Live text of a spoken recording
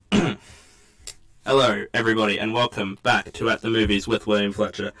Hello, everybody, and welcome back to At the Movies with William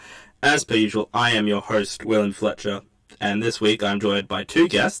Fletcher. As per usual, I am your host, William Fletcher, and this week I'm joined by two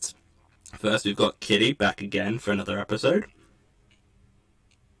guests. First, we've got Kitty back again for another episode.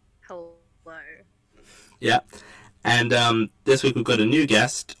 Hello. Yeah. And this week we've got a new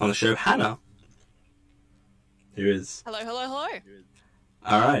guest on the show, Hannah. Who is... Hello.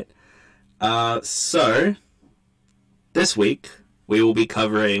 Alright. So, this week we will be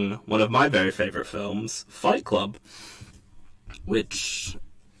covering one of my very favourite films, Fight Club, which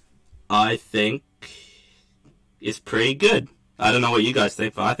I think is pretty good. I don't know what you guys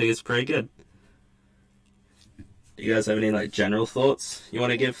think, but I think it's pretty good. Do you guys have any, general thoughts you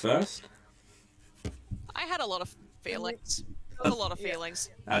want to give first? I had a lot of feelings. There was a lot of feelings.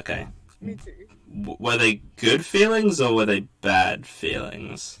 Okay. Me too. Were they good feelings or were they bad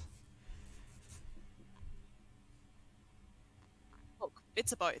feelings? Look,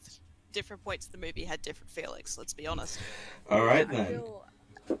 bits of both. Different points of the movie had different feelings, let's be honest. Alright I then. feel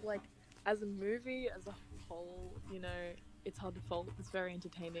like as a movie, as a whole, it's hard to fault. It's very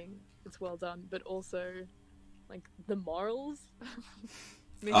entertaining. It's well done, but also, the morals.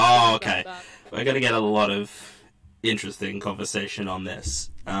 Oh, okay. We're going to get a lot of interesting conversation on this.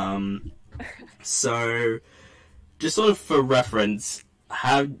 So, just sort of for reference,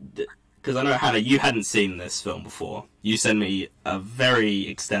 because I know, Hannah, you hadn't seen this film before. You sent me a very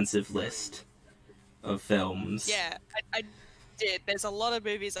extensive list of films. Yeah, I did. There's a lot of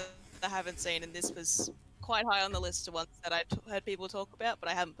movies I haven't seen, and this was quite high on the list of ones that I've heard people talk about, but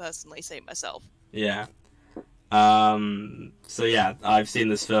I haven't personally seen myself. Yeah. So yeah, I've seen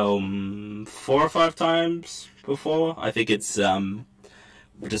this film 4 or 5 times before. I think it's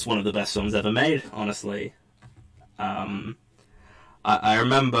just one of the best films ever made, honestly. I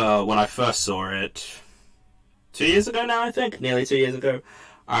remember when I first saw it 2 years ago now, I think, nearly 2 years ago.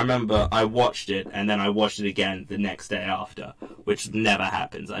 I remember I watched it, and then I watched it again the next day after, which never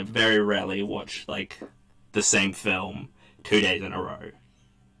happens. I very rarely watch, the same film 2 days in a row.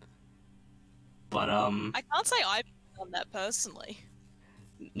 But, I can't say I've done that personally.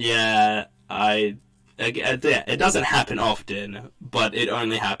 yeah, it doesn't happen often, but it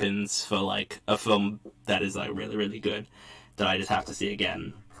only happens for, a film that is, really, really good, that I just have to see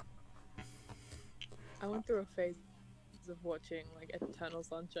again. I went through a phase of watching, Eternal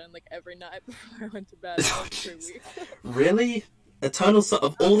Sunshine, every night before I went to bed for 2 weeks. Really?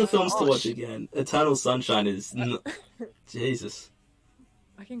 Of all the films to watch again, Eternal Sunshine is... Jesus.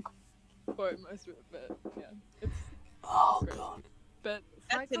 I can quote most of it, but yeah, it's Oh, great. God. But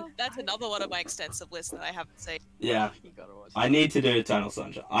That's another one of my extensive lists that I haven't seen. Yeah, You gotta watch I it. need to do Eternal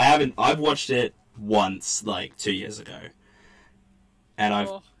Sunshine. I've watched it once, 2 years ago. And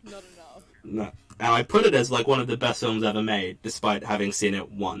Oh, not enough. No. And I put it as one of the best films ever made, despite having seen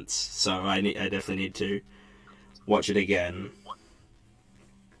it once. So I definitely need to watch it again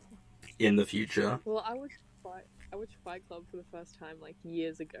in the future. Well, I watched Fight Club for the first time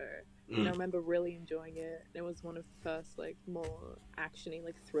years ago, and I remember really enjoying it. It was one of the first more actiony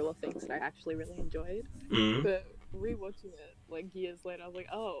thriller things that I actually really enjoyed. Mm. But rewatching it years later, I was like,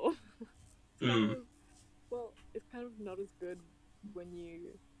 oh, well, it's kind of not as good when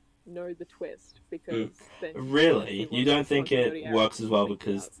you know the twist because then Really? You don't think it works as well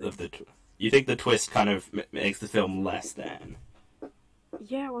because of the... You think the twist kind of makes the film less than?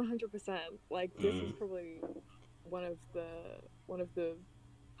 Yeah, 100%. This is probably one of the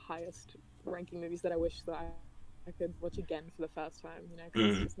highest ranking movies that I wish that I could watch again for the first time.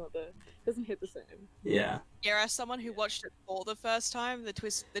 Because it's just not doesn't hit the same. Yeah. Yeah, as someone who watched it for the first time, the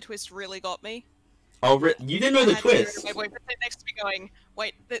twist really got me. Oh, you didn't know the I had to hear twist? my boyfriend sit next to me going,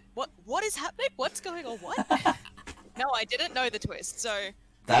 wait, what is happening? What's going on? What? No, I didn't know the twist, so...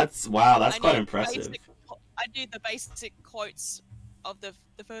 That's I quite knew impressive. I knew the basic quotes of the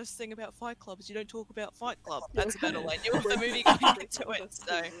first thing about Fight Club is you don't talk about Fight Club. That's about all I knew of the movie going into it,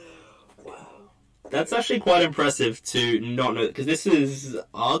 so... That's actually quite impressive to not know, because this is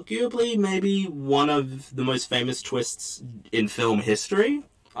arguably maybe one of the most famous twists in film history,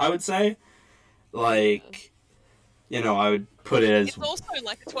 I would say. I would put it as... It's also a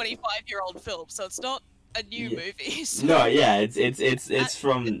 25-year-old film, so it's not a new movie. So No, yeah, it's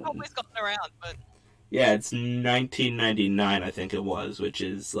from... It's always gotten around, but... Yeah, it's 1999, I think it was, which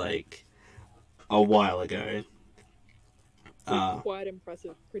is, a while ago. Quite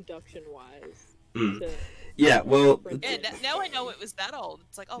impressive production-wise. Yeah, well... Yeah, now I know it was that old.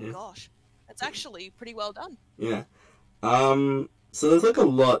 It's oh gosh, that's actually pretty well done. Yeah. So there's a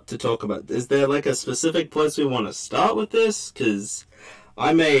lot to talk about. Is there a specific place we want to start with this? Because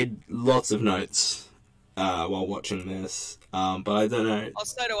I made lots of notes while watching this. But I don't know. Oh,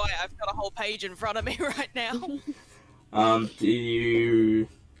 so do I. I've got a whole page in front of me right now. Do you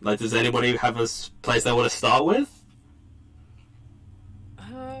like? Does anybody have a place they want to start with?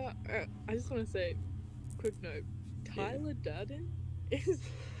 I just want to say, quick note: Tyler Durden is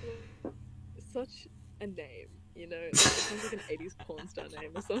such a name. You know, it sounds like an '80s porn star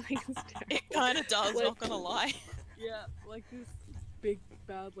name or something. It kind of does. Like- Not gonna lie. Yeah, like this big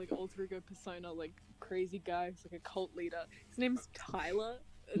bad like alter ego persona, like crazy guy who's like a cult leader. His name's Tyler.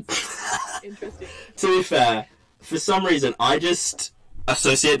 It's interesting. To be fair, for some reason, I just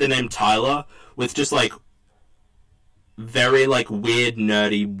associate the name Tyler with just like very like weird,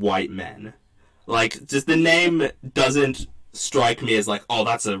 nerdy white men. Like, just the name doesn't strike me as like, oh,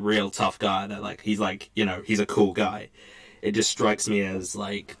 that's a real tough guy. That like he's like, you know, he's a cool guy. It just strikes me as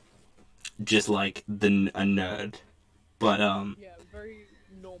like just like a nerd. But Yeah, very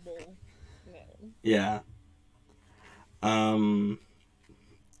normal name. yeah.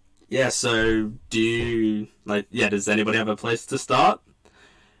 Yeah, so do you like does anybody have a place to start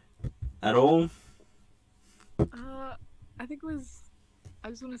at all? I think it was. I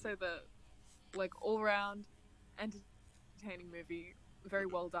just want to say that, like, all round entertaining movie, very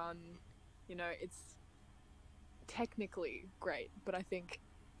well done. You know, it's technically great, but I think,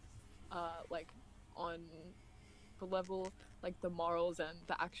 like, on the level, like, the morals and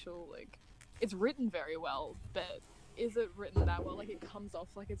the actual, like, it's written very well, but is it written that well? Like, it comes off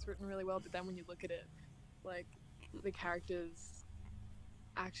like it's written really well, but then when you look at it, like, the characters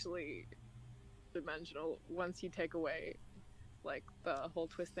actually dimensional once you take away like the whole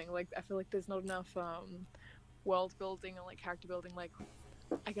twist thing. Like, I feel like there's not enough world building and like character building. Like,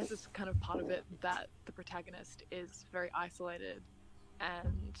 I guess it's kind of part of it that the protagonist is very isolated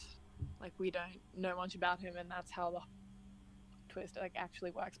and like we don't know much about him, and that's how the twist like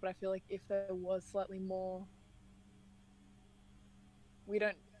actually works. But I feel like if there was slightly more, we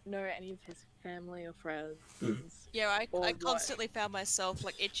don't know any of his family or friends. Yeah, I what? constantly found myself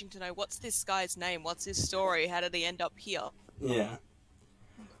like itching to know what's this guy's name, what's his story, how did he end up here? Yeah.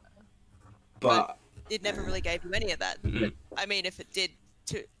 But It never really gave you any of that. Mhm. I mean, if it did,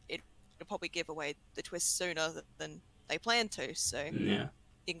 it would probably give away the twist sooner than they planned to. So yeah.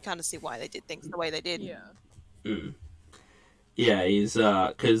 you can kind of see why they did things the way they did. Yeah. Mm. Yeah, he's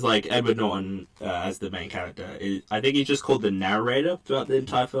because like Edward Norton as the main character, I think he's just called the narrator throughout the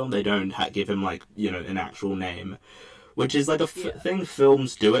entire film. They don't give him like an actual name, which is like a thing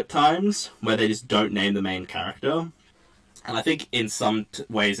films do at times where they just don't name the main character. And I think in some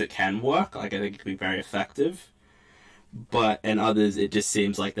ways it can work. Like I think it can be very effective, but in others it just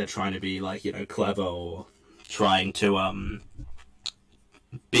seems like they're trying to be like clever or trying to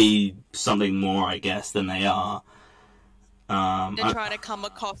be something more, I guess, than they are. They're trying to come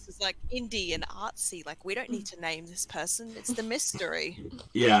across as like indie and artsy. Like, we don't need to name this person; it's the mystery.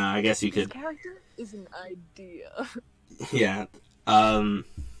 Yeah, I guess you His could. character is an idea. Yeah.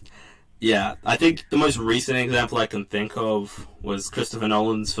 Yeah, I think the most recent example I can think of was Christopher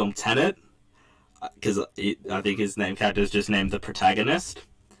Nolan's film Tenet, because I think his name character is just named the protagonist,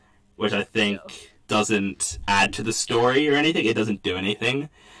 which I think doesn't add to the story or anything. It doesn't do anything.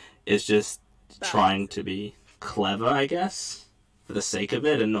 It's just trying to be clever, I guess, for the sake of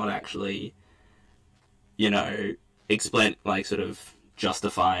it, and not actually, explain, like, sort of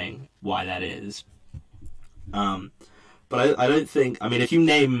justifying why that is. But I don't think. I mean, if you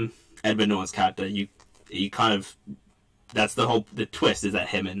name Edward Norton's character, you kind of, that's the twist is that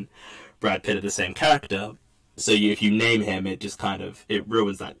him and Brad Pitt are the same character. So if you name him, it just kind of it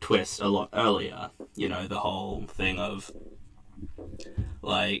ruins that twist a lot earlier. The whole thing of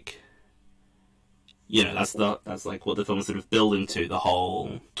like, that's like what the film is sort of building to, the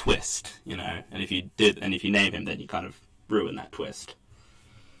whole twist. And if you name him, then you kind of ruin that twist.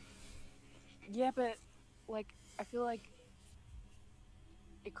 Yeah, but like I feel like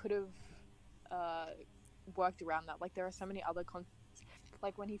it could have worked around that. Like, there are so many other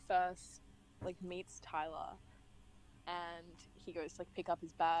like when he first meets Tyler and he goes to pick up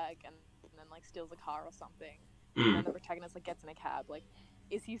his bag and then steals a car or something, and then the protagonist gets in a cab. Like,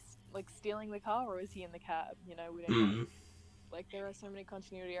 is he stealing the car or is he in the cab? We don't know. Like, there are so many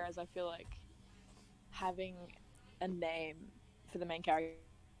continuity errors. I feel like having a name for the main character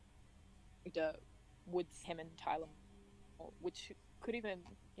would him and Tyler, which could even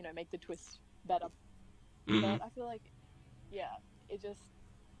make the twist better. But I feel like it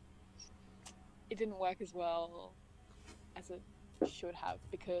didn't work as well as it should have,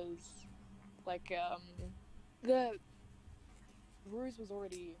 because the ruse was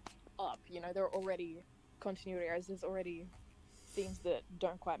already up. There are already continuity errors. There's already things that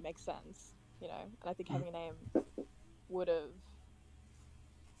don't quite make sense. you know, and I think having a name would have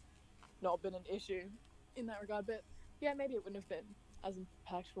not been an issue in that regard. But yeah, maybe it wouldn't have been as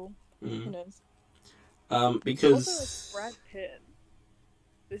impactful. Who knows? Because Also, like, Brad Pitt,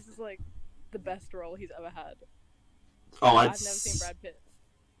 this is like the best role he's ever had. I've never seen Brad Pitt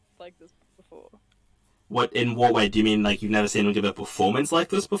like this before. In what way? Do you mean like you've never seen him give a performance like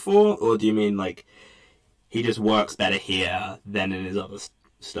this before, or do you mean like he just works better here than in his other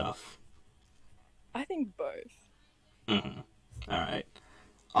stuff? I think both. All right.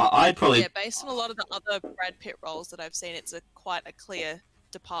 I'd probably based on a lot of the other Brad Pitt roles that I've seen, it's quite a clear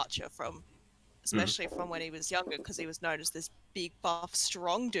departure from, especially from when he was younger, because he was known as this big, buff,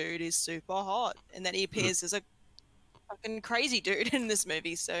 strong dude who's super hot, and then he appears as a fucking crazy dude in this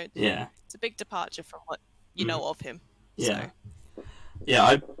movie. So it's a big departure from what you know of him. Yeah. So. Yeah,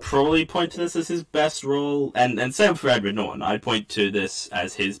 I'd probably point to this as his best role, and same for Edward Norton. I'd point to this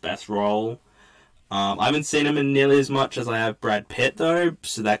as his best role. I haven't seen him in nearly as much as I have Brad Pitt, though,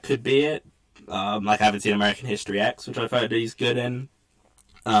 so that could be it. Like, I haven't seen American History X, which I've heard he's good in.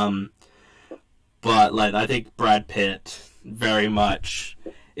 But, like, I think Brad Pitt very much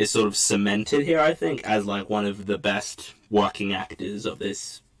is sort of cemented here, I think, as, like, one of the best working actors of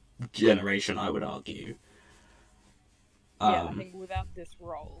this generation, I would argue. Yeah, I think without this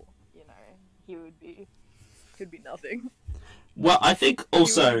role, you know, he could be nothing. Well, I think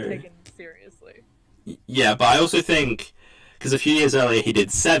also... He would be taken seriously. Yeah, but I also think, because a few years earlier he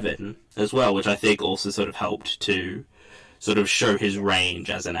did Seven as well, which I think also sort of helped to sort of show his range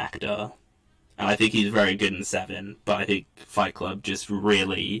as an actor. And I think he's very good in Seven, but I think Fight Club just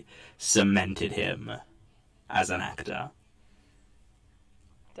really cemented him as an actor.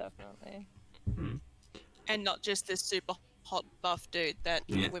 Definitely. And not just this super hot buff dude that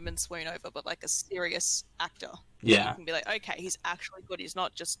women swoon over, but like a serious actor. Yeah. You can be like, okay, he's actually good. He's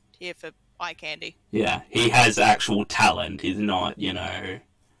not just here for eye candy. Yeah, he has actual talent. He's not, you know,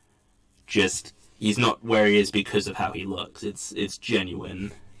 he's not where he is because of how he looks. It's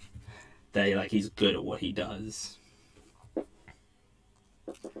genuine. That he's good at what he does.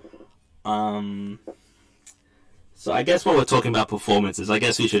 So I guess while we're talking about performances, I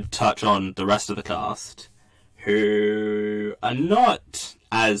guess we should touch on the rest of the cast, who are not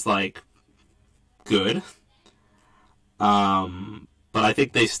as, like, good. But I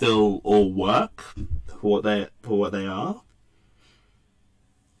think they still all work for what they are.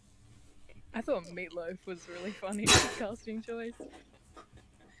 I thought Meatloaf was really funny as a casting choice.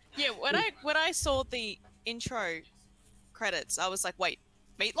 Yeah, when I saw the intro credits, I was like, wait,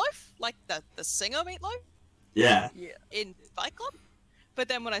 Meatloaf? Like the singer Meatloaf? Yeah. In Fight Club? But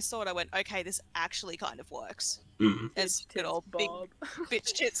then when I saw it, I went, okay, this actually kind of works. As good old Bob. Big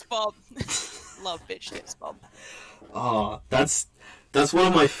bitch tits Bob. Love bitch tits Bob. Oh, that's one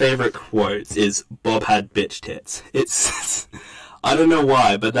of my favorite quotes. Is Bob had bitch tits? It's I don't know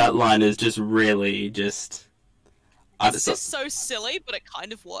why, but that line is just really just. It's just so silly, but it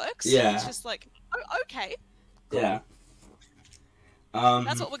kind of works. Yeah. It's just like, oh, okay. Cool. Yeah.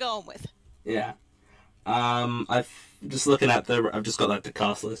 That's what we're going with. Yeah. I've just looking at I've just got like the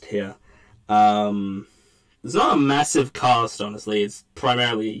cast list here. There's not a massive cast, honestly. It's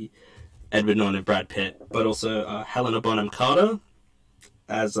primarily Edward Norton and Brad Pitt, but also Helena Bonham Carter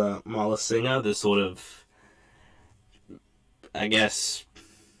as Marla Singer, the sort of, I guess,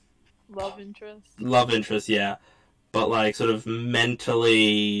 Love interest. Love interest, yeah, but like sort of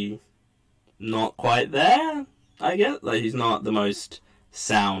mentally not quite there. I guess like he's not the most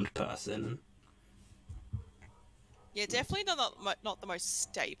sound person. Yeah, definitely not the most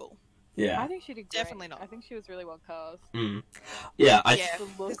stable. Yeah, I think she did great. Definitely not. I think she was really well cast. Yeah, The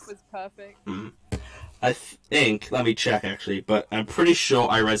look was perfect. I think, let me check actually, but I'm pretty sure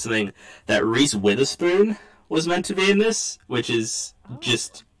I read something that Reese Witherspoon was meant to be in this, which is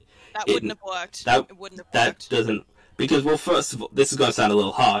just... That wouldn't have worked. It wouldn't have that worked. doesn't... Because, well, first of all, this is going to sound a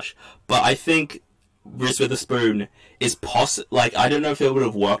little harsh, but I think Reese Witherspoon is like, I don't know if it would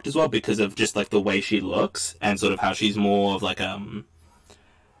have worked as well because of just, like, the way she looks and sort of how she's more of, like, too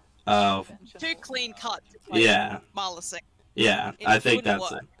clean cut. Marla Singer. Yeah, It I think wouldn't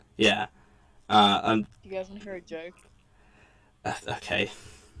that's work. it. Yeah. You guys want to hear a joke? Okay.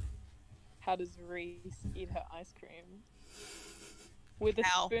 How does Reese eat her ice cream? With a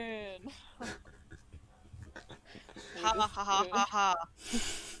How? spoon. Ha ha ha ha ha.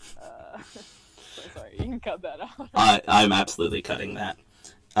 So sorry, you can cut that out. I'm absolutely cutting that.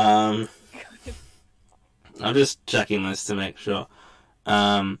 I'm just checking this to make sure.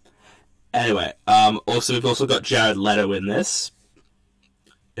 Anyway, also we've also got Jared Leto in this,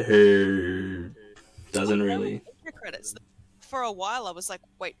 who doesn't really. Credits. for a while I was like,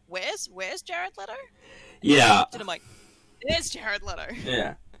 wait, where's Jared Leto? Yeah, And I'm like, there's Jared Leto.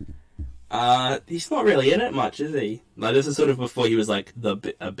 yeah. He's not really in it much, is he? Like, this is sort of before he was like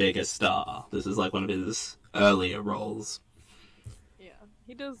a bigger star. This is like one of his earlier roles. Yeah,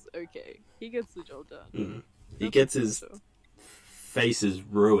 he does okay. He gets the job done. He That's gets for his sure. face is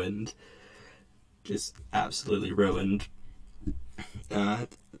ruined, just absolutely ruined.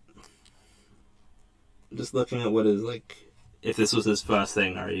 Just looking at what is like, if this was his first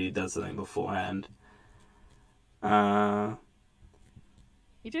thing or he does something beforehand.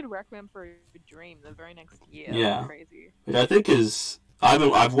 He did Requiem for a Dream the very next year. Yeah. That's crazy. Which I think is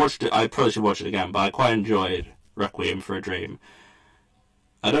I've watched it. I probably should watch it again, but I quite enjoyed Requiem for a Dream.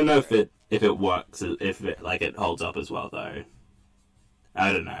 I don't know if it works, if it like it holds up as well though.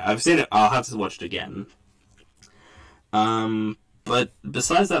 I don't know. I've seen it. I'll have to watch it again. But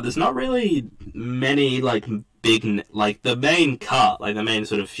besides that, there's not really many like big like the main cut, like the main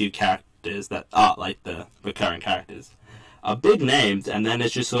sort of few characters that are like the recurring characters are big names, and then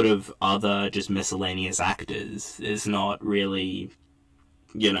it's just sort of other just miscellaneous actors. It's not really,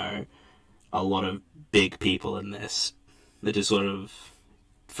 you know, a lot of big people in this. They're just sort of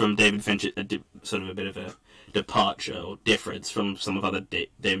from David Fincher, sort of a bit of a departure or difference from some of other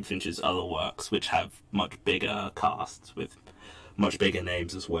David Fincher's other works, which have much bigger casts with much bigger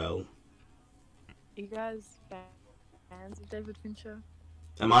names as well. Are you guys fans of David Fincher?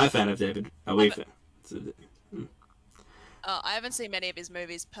 Am I a fan of David? Are we? I haven't seen many of his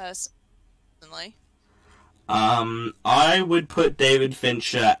movies personally. I would put David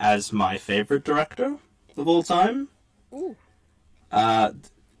Fincher as my favorite director of all time. Ooh.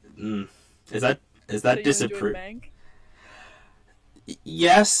 Is that So you disapprove? enjoyed Mank?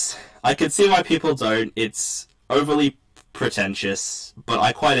 Yes, I could see why people don't. It's overly pretentious, but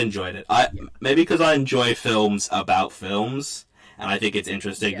I quite enjoyed it. Maybe because I enjoy films about films, and I think it's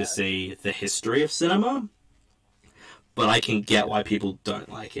interesting to see the history of cinema. But I can get why people don't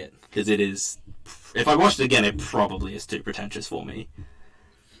like it, because it is. If I watched it again, it probably is too pretentious for me.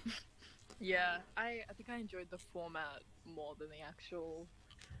 Yeah, I think I enjoyed the format more than the actual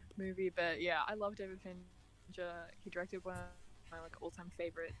movie, but yeah, I love David Fincher. He directed one of my all-time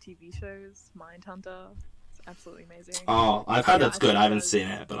favorite TV shows, Mindhunter. It's absolutely amazing. Oh, I've heard that's I good. think I he haven't does- seen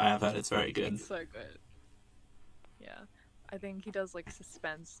it, but I have heard it's very good. It's so good. Yeah, I think he does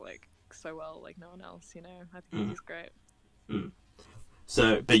suspense so well, like no one else. I think he's great.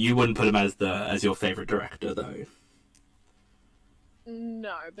 So, but you wouldn't put him as your favorite director, though.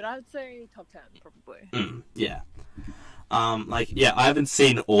 No, but I'd say top 10 probably. Yeah. I haven't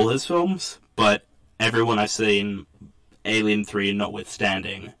seen all his films, but everyone I've seen, Alien 3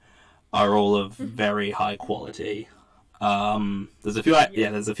 notwithstanding, are all of very high quality. There's a few I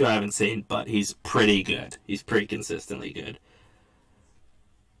haven't seen, but he's pretty good. He's pretty consistently good.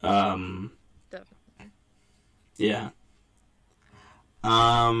 Definitely. Yeah.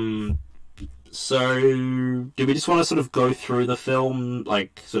 So, do we just want to sort of go through the film,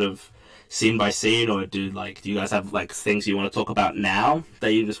 sort of scene by scene, or do you guys have things you want to talk about now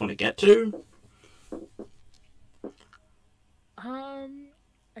that you just want to get to?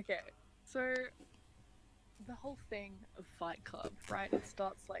 Okay, so the whole thing of Fight Club, right? It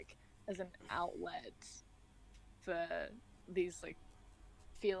starts as an outlet for these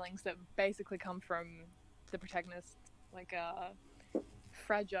feelings that basically come from the protagonist,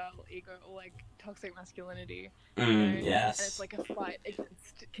 fragile ego or toxic masculinity. Yes. And it's a fight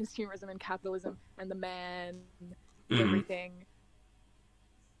against consumerism and capitalism and the man, everything.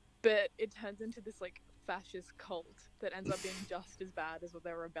 But it turns into this fascist cult that ends up being just as bad as what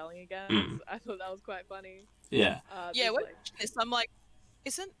they're rebelling against. I thought that was quite funny. Yeah. Yeah, when I'm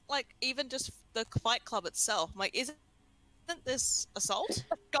isn't even just the Fight Club itself? I'm isn't this assault?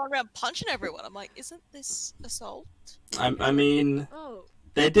 Going around punching everyone. I'm isn't this assault? I mean, oh,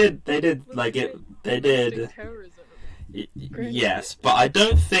 they did they did terrorism. Yes, but I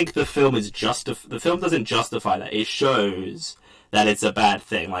don't think the film is the film doesn't justify that. It shows that it's a bad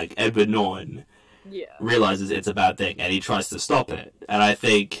thing. Edward Norton realizes it's a bad thing and he tries to stop it. And I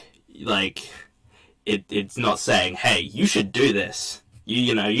think it's not saying, "Hey, you should do this.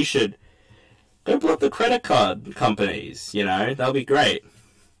 You should go block the credit card companies. That'll be great."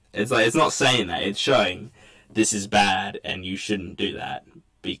 It's not saying that. It's showing this is bad and you shouldn't do that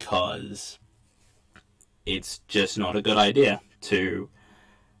because it's just not a good idea to,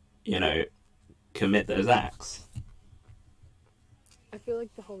 commit those acts. I feel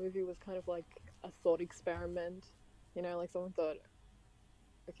like the whole movie was kind of like a thought experiment. Someone thought,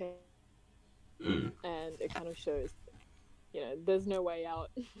 okay, and it kind of shows, there's no way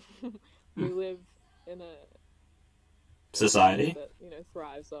out. We live in Society. that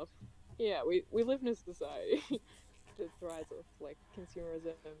thrives off. Yeah, we live in a society that thrives off like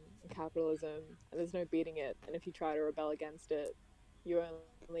consumerism and capitalism, and there's no beating it. And if you try to rebel against it, you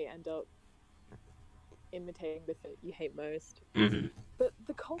only end up imitating the thing you hate most. Mm-hmm. But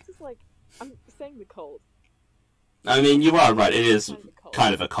the cult is like, I'm saying the cult. I mean, you are right. It is Kind of a cult.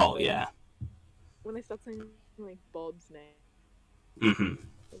 kind of a cult, yeah. When they start saying like Bob's name, Mm-hmm.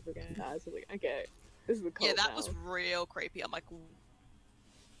 I was like, okay, this is the cult. Yeah, that now. was real creepy. I'm like,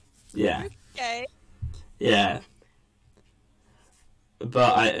 Yeah. okay. Yeah.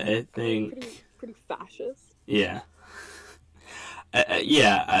 But I think... pretty fascist. Yeah.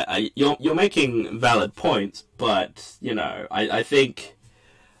 You're making valid points, but, I think...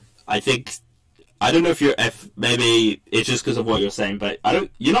 I don't know if maybe it's just because of what you're saying, but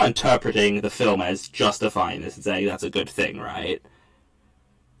you're not interpreting the film as justifying this and saying that's a good thing, right?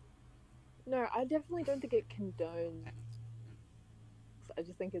 No, I definitely don't think it condones. I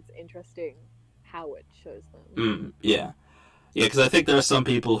just think it's interesting how it shows them. Yeah, because I think there are some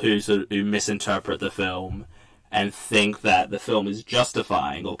people who misinterpret the film and think that the film is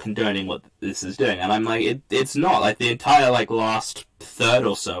justifying or condoning what this is doing, and I'm like, it's not. Like the entire last third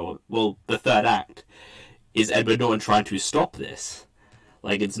or so, well, the third act is Edward Norton trying to stop this.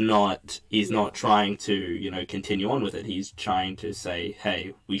 Like it's not. He's not trying to continue on with it. He's trying to say,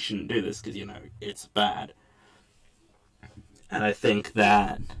 hey, we shouldn't do this because it's bad. And I think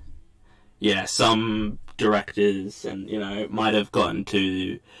that some directors and might have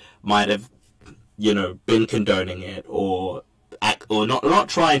been condoning it or not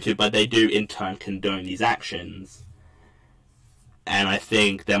trying to, but they do in turn condone these actions. And I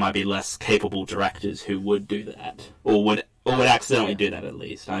think there might be less capable directors who would do that, or would accidentally do that at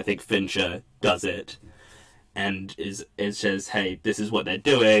least. And I think Fincher does it, and it says, "Hey, this is what they're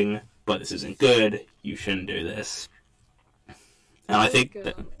doing, but this isn't good. You shouldn't do this." And I think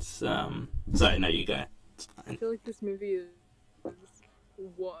that's sorry, no, you go. I feel like this movie is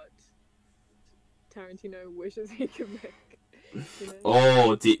what Tarantino wishes he could make.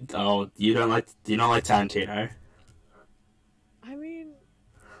 Oh, do you not like Tarantino? I mean,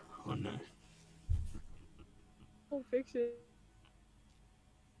 oh no, Pulp Fiction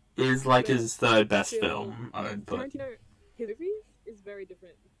is like his third best film. Tarantino, his movies is very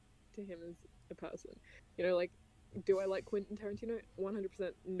different to him as a person. Do I like Quentin Tarantino?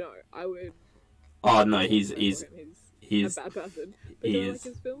 100% no. I would. Oh no, he's a bad person. But do I like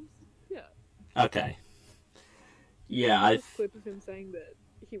his films? Yeah. Okay. Yeah, I saw a clip of him saying that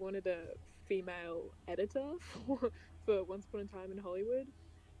he wanted a female editor for Once Upon a Time in Hollywood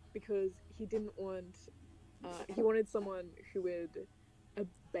because he didn't want. He wanted someone who would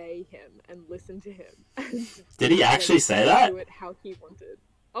obey him and listen to him. Did he actually say that? Do it how he wanted.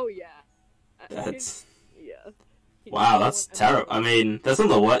 Oh yeah. That's. Yeah. Wow, that's terrible. I mean, that's not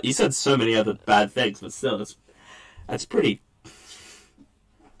the word. You said so many other bad things, but still, that's pretty.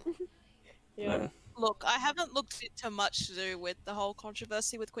 Yeah. Look, I haven't looked into much to do with the whole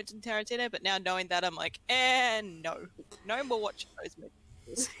controversy with Quentin Tarantino, but now knowing that, I'm like, no more watching those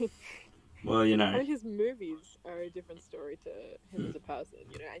movies. Well, I mean, his movies are a different story to him as a person,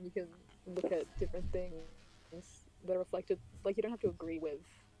 and you can look at different things that are reflected. Like, you don't have to agree with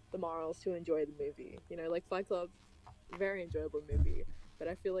the morals to enjoy the movie. Like Fight Club, very enjoyable movie, but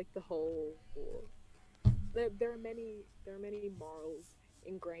I feel like the whole there are many morals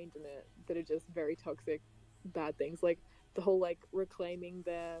ingrained in it that are just very toxic, bad things. Like the whole reclaiming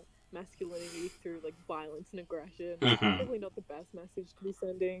their masculinity through violence and aggression. Probably not the best message to be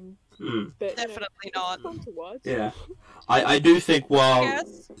sending. But Definitely not. It's fun to watch. Yeah, I do think while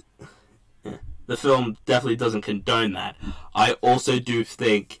the film definitely doesn't condone that, I also do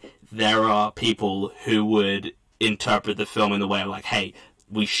think there are people who would interpret the film in the way of hey,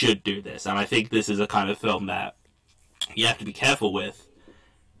 we should do this. And I think this is a kind of film that you have to be careful with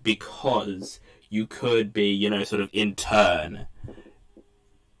because you could be, sort of in turn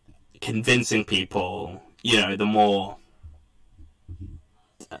convincing people, the more...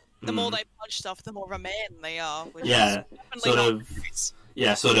 The more they punch stuff, the more of a man they are. Which Yeah,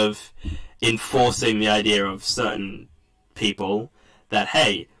 is sort of enforcing the idea of certain people that,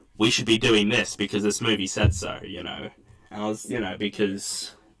 hey, we should be doing this because this movie said so, And I was,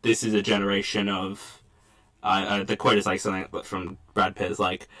 because this is a generation of... the quote is something from Brad Pitt, is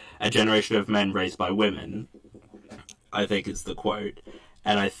a generation of men raised by women, I think is the quote.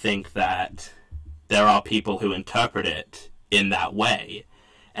 And I think that there are people who interpret it in that way.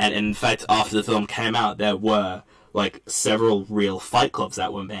 And in fact, after the film came out, there were several real fight clubs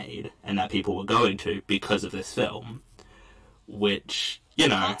that were made and that people were going to because of this film. Which, I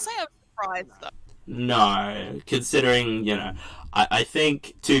can't say I'm surprised though. No, considering, I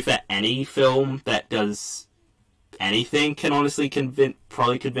think, too, for any film that does anything can honestly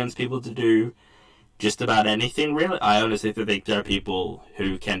probably convince people to do just about anything, really. I honestly think there are people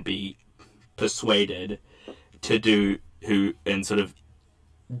who can be persuaded to do, and sort of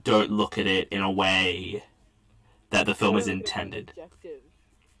don't look at it in a way that the film is intended. Objective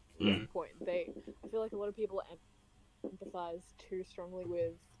Mm. point. I feel like a lot of people empathize too strongly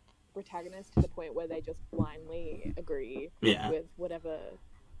with protagonists to the point where they just blindly agree with whatever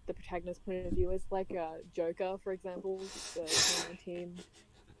the protagonist's point of view is. Like Joker, for example, the 2019.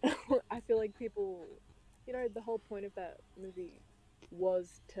 I feel like people, the whole point of that movie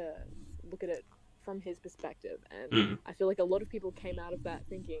was to look at it from his perspective, and I feel like a lot of people came out of that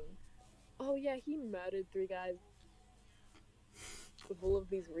thinking, oh yeah, he murdered 3 guys with all of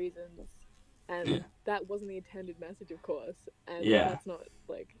these reasons, and that wasn't the intended message, of course, and that's not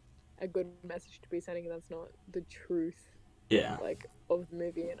like a good message to be sending, and that's not the truth like of the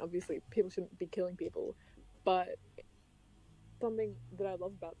movie, and obviously people shouldn't be killing people, but something that I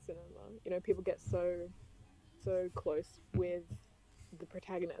love about cinema, people get so close with the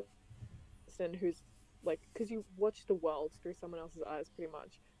protagonist, and who's like, because you watch the world through someone else's eyes pretty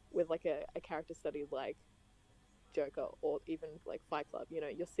much, with like a character study like Joker, or even like Fight Club,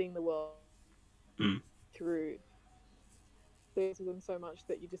 you're seeing the world through them so much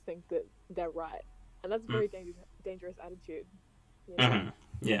that you just think that they're right, and that's a very dangerous attitude. It's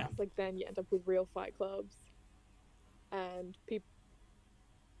like then you end up with real Fight Clubs and people.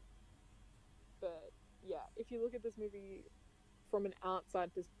 But yeah, if you look at this movie from an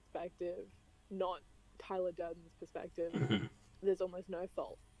outside perspective, not Tyler Durden's perspective, there's almost no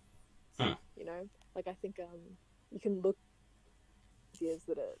fault. Like I think you can look at ideas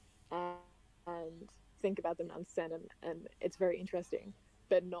that are and think about them and understand them, and it's very interesting,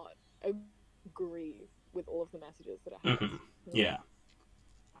 but not agree with all of the messages that it has. Yeah.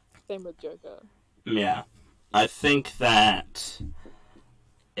 Same with Joker. Yeah. I think that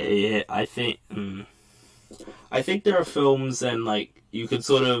I think there are films, and like you could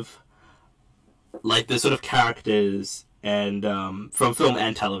sort of like the sort of characters and from film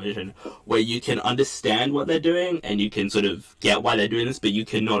and television where you can understand what they're doing and you can sort of get why they're doing this, but you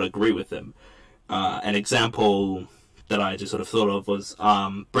cannot agree with them. An example that I just sort of thought of was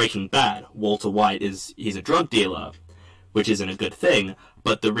Breaking Bad. Walter White he's a drug dealer, which isn't a good thing,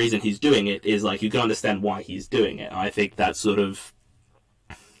 but the reason he's doing it is like you can understand why he's doing it. And I think that's sort of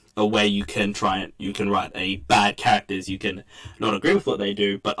a way you can write a bad characters. You can not agree with what they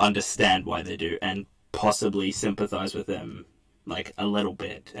do, but understand why they do, and possibly sympathize with them like a little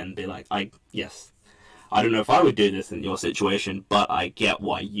bit, and be like, I don't know if I would do this in your situation, but I get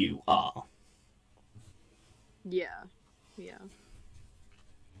why you are. Yeah.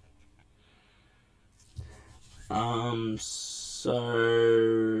 So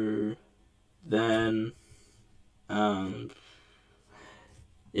then,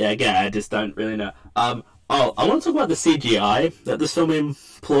 again, I just don't really know. I want to talk about the CGI that this film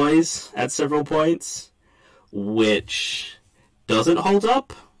employs at several points, which doesn't hold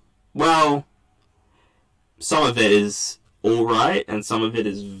up. Well, some of it is alright, and some of it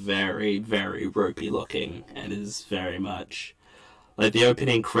is very, very ropey looking, and is very much like the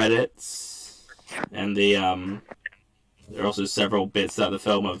opening credits, and there are also several bits throughout the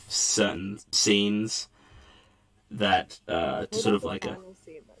film of certain scenes that sort of like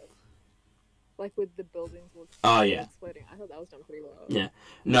like with the buildings exploding. I thought that was done pretty well. Yeah,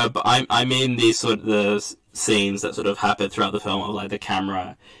 no, but I mean these sort of the scenes that sort of happen throughout the film of like the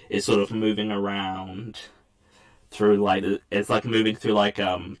camera is sort of moving around through like it's like moving through like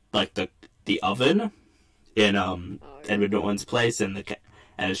the oven in Edward Norton's place, and it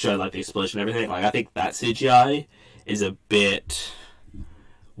showed like the explosion and everything. Like I think that CGI is a bit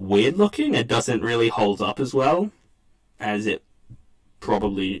weird looking. It doesn't really hold up as well as it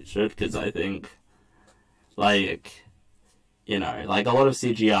probably should, because I think like a lot of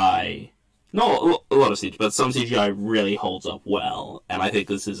CGI, not a lot of CGI, but some CGI really holds up well, and I think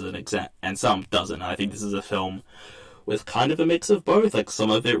this is an example, and some doesn't. I think this is a film with kind of a mix of both. Like some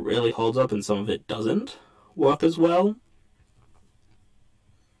of it really holds up and some of it doesn't work as well.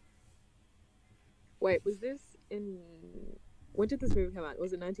 Wait, was this in... When did this movie come out?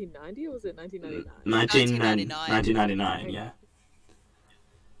 Was it 1990 or was it 1999? 1999, yeah.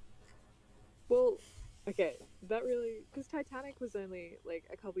 Well, okay, that really... Because Titanic was only, like,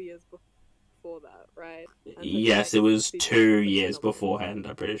 a couple years before that, right? Yes, it was 2 years beforehand,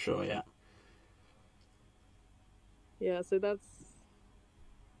 I'm pretty sure, yeah. Yeah, so that's...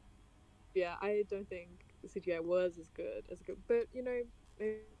 Yeah, I don't think the CGI was as good. But, maybe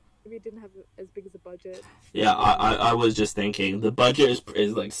maybe it didn't have as big as a budget. Yeah, I was just thinking the budget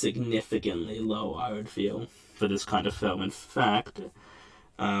is like significantly low, I would feel, for this kind of film. In fact,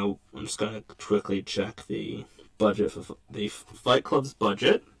 I'm just gonna quickly check the budget for the Fight Club's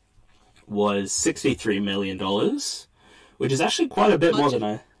budget was $63 million, which is actually quite a bit more than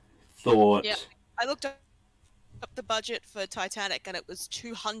I thought. Yeah, I looked up the budget for Titanic and it was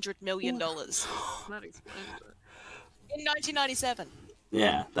 $200 million Not expensive. in 1997.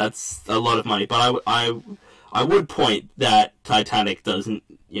 Yeah, that's a lot of money. But I would point that Titanic doesn't,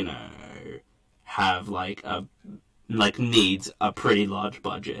 have needs a pretty large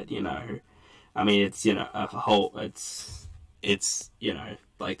budget. I mean, it's a whole. It's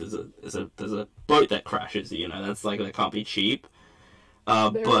like there's a boat that crashes. That's like that can't be cheap.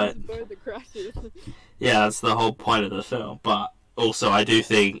 There But is a bird that crashes. yeah, that's the whole point of the film. But also, I do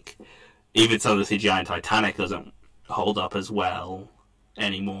think even some of the CGI in Titanic doesn't hold up as well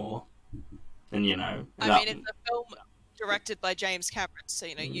anymore. And I mean, it's a film directed by James Cameron, so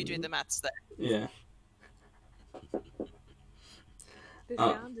you do the maths there. yeah. The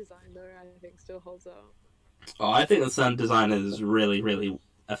sound design, though, I think still holds up. Oh, I think the sound design is really, really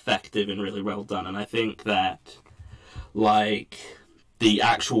effective and really well done. And I think that, like, the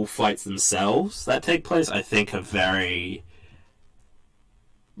actual fights themselves that take place, I think, are very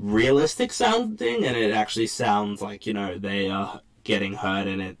realistic sounding, and it actually sounds like, they are getting hurt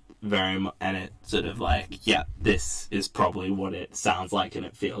in it and it sort of like, yeah, this is probably what it sounds like and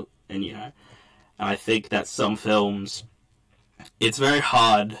it feels, and and I think that some films, it's very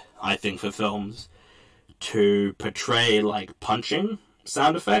hard, I think, for films to portray like punching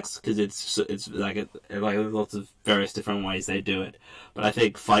sound effects because it's like lots of various different ways they do it. But I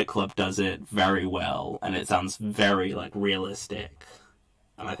think Fight Club does it very well, and it sounds very like realistic,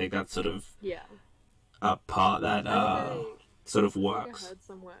 and I think that's sort of a part that sort of works. I heard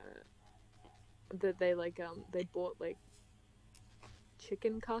somewhere that they they bought like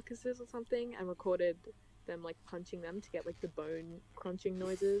chicken carcasses or something and recorded them like punching them to get like the bone crunching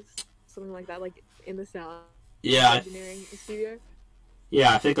noises, something like that, like in the sound engineering studio.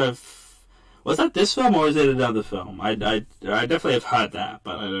 Yeah, I think was that this film or is it another film? I definitely have heard that,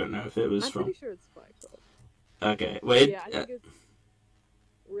 but I don't know if it was I'm pretty sure it's Fight Club. Okay, wait. Yeah, I think it's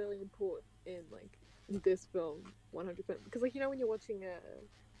really important in like this film, 100%. Because like when you're watching a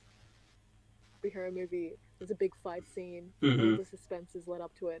superhero movie, there's a big fight scene, Mm-hmm. the suspense is led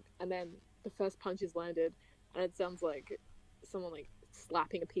up to it, and then the first punch is landed, and it sounds like someone like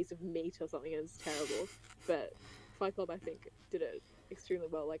slapping a piece of meat or something, and it's terrible. But Fight Club, I think, did it extremely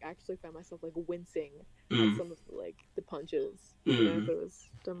well. Like, I actually found myself like wincing at some of the punches. It was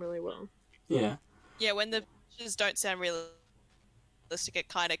done really well. Yeah. Yeah, when the punches don't sound realistic, it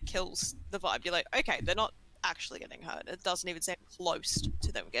kind of kills the vibe. You're like, okay, they're not actually getting hurt. It doesn't even sound close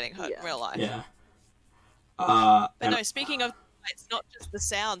to them getting hurt in real life. Yeah. But no, speaking of, it's not just the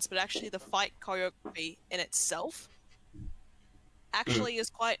sounds, but actually the fight choreography in itself actually is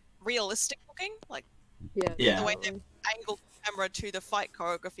quite realistic looking. Like, Yeah. the way they angle the camera to the fight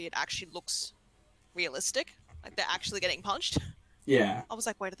choreography, it actually looks realistic. Like they're actually getting punched. Yeah. I was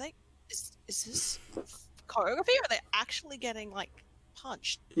like, wait, is this choreography, or are they actually getting like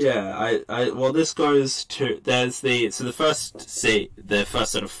punched? Yeah, well, this goes to the first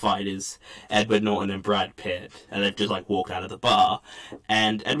sort of fight is Edward Norton and Brad Pitt, and they've just like walked out of the bar,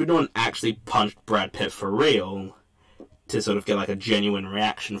 and Edward Norton actually punched Brad Pitt for real to sort of get like a genuine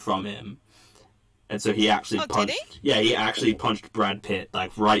reaction from him, and so he actually punched. Did he? Yeah, he actually punched Brad Pitt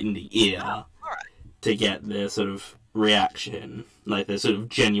like right in the ear to get their sort of reaction, like their sort of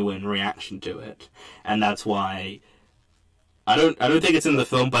genuine reaction to it, and that's why. I don't think it's in the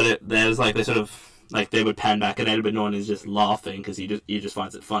film, but there's like they sort of like they would pan back and Edward Norton is just laughing because he just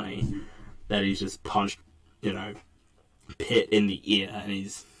finds it funny that he's just punched Pitt in the ear and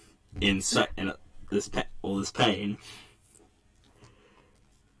he's in all this pain.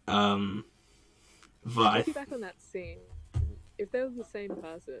 But Looking back on that scene, if they were the same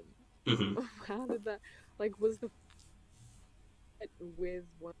person, how did that was the with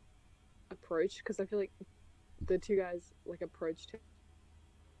one approach? Because I feel like the two guys approached him.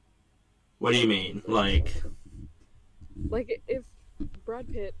 What do you mean? Like if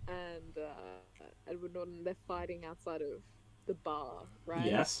Brad Pitt and Edward Norton, they're fighting outside of the bar, right?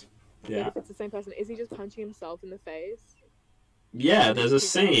 Yes. But Yeah. if it's the same person, is he just punching himself in the face? Yeah, there's a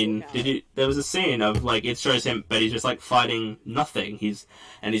scene. There was a scene of it shows him, but he's just fighting nothing. He's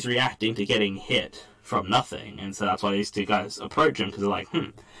reacting to getting hit from nothing, and so that's why these two guys approach him because they're like,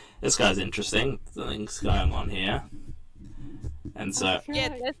 this guy's interesting. Something's going on here, and so Yeah,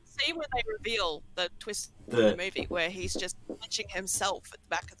 that scene where they reveal the twist the movie where he's just punching himself at the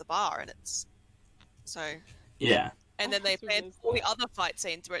back of the bar, and it's so. Yeah. And then they planned all the other fight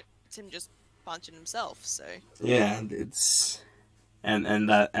scenes where it's him just punching himself. So. Yeah, it's and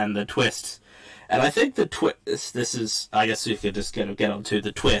the twist, and I think the twist. This is, I guess we could just get onto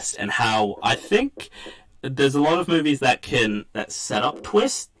the twist and how I think there's a lot of movies that set up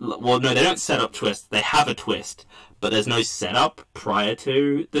twist. Well, no, they don't set up twist. They have a twist, but there's no setup prior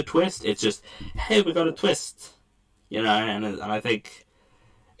to the twist. It's just, hey, we got a twist, you know. And I think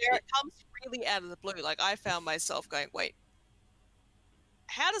it comes really out of the blue. Like, I found myself going, wait,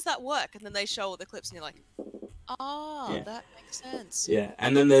 how does that work? And then they show all the clips, and you're like, that makes sense. Yeah,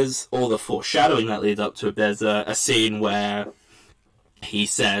 and then there's all the foreshadowing that leads up to it. There's a scene where he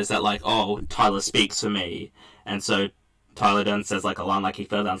says that, like, oh, Tyler speaks for me, and so Tyler Dunn says, like, a line like he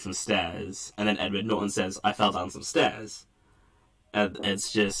fell down some stairs, and then Edward Norton says, I fell down some stairs. And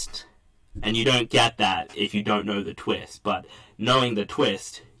it's just... And you don't get that if you don't know the twist, but knowing the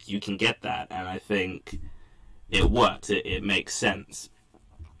twist, you can get that, and I think it works. It makes sense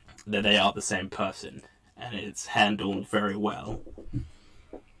that they are the same person, and it's handled very well.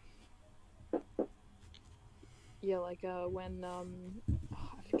 Yeah, like when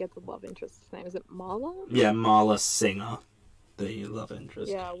I forget the love interest's name. Is it Marla? Yeah, Marla Singer, the love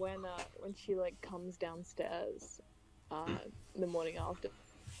interest. Yeah, when she like comes downstairs, the morning after,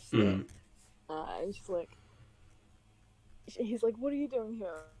 and she's like, he's like, "What are you doing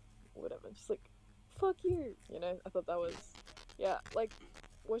here?" Whatever. And she's like, "Fuck you," you know. I thought that was, yeah, like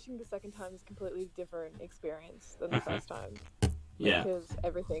watching the second time is a completely different experience than the first time. Yeah. Because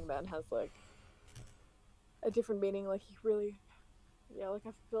everything then has like a different meaning. Like you really, yeah, like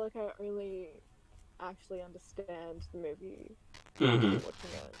I feel like I really actually understand the movie watching it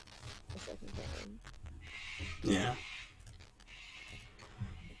a second time. Yeah.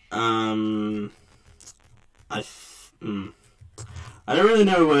 I don't really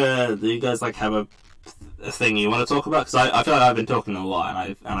know where you guys like have a thing you want to talk about, because I feel like I've been talking a lot,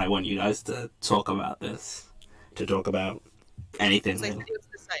 and I want you guys to talk about this, to talk about anything. So it's the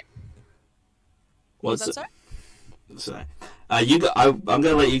same. What's that, sorry? I'm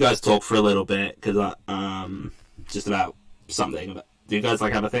gonna let you guys talk for a little bit, because just about something. Do you guys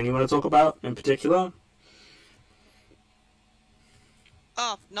like have a thing you want to talk about in particular?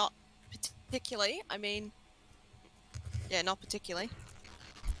 Oh, not particularly. I mean, yeah, not particularly.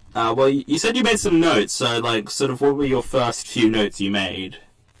 Well, you said you made some notes, so, like, sort of what were your first few notes you made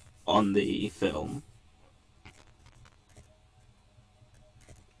on the film?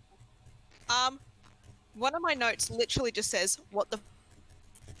 One of my notes literally just says, what the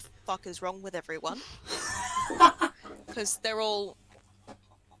fuck is wrong with everyone? Because they're all...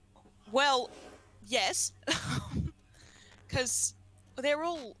 Well, yes. Because they're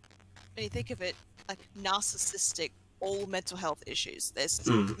all, when you think of it, like, narcissistic, all mental health issues. There's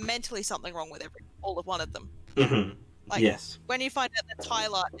mentally something wrong with all of one of them. Mm-hmm. Like, yes. When you find out that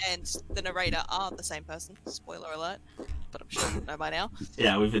Tyler and the narrator are the same person, spoiler alert, but I'm sure you know by now.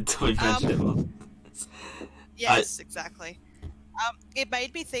 Yeah, we've mentioned it all. Yes, exactly. It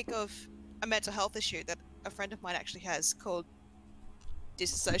made me think of a mental health issue that a friend of mine actually has called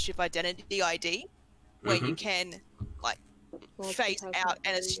dissociative identity ID, where you can, like, phase out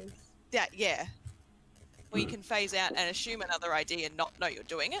and it's where you can phase out and assume another ID and not know you're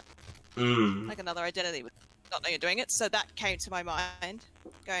doing it. Like another identity would not know you're doing it. So that came to my mind,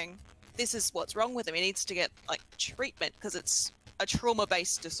 going, this is what's wrong with him. He needs to get, like, treatment, because it's a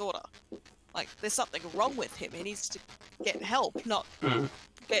trauma-based disorder. Like, there's something wrong with him. He needs to get help, not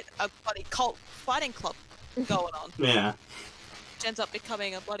get a bloody cult fighting club going on. Yeah. Which ends up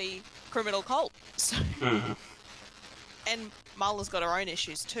becoming a bloody criminal cult. So... And Marla's got her own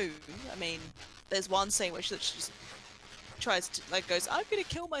issues too. I mean, there's one scene where she just tries to, like, goes, I'm gonna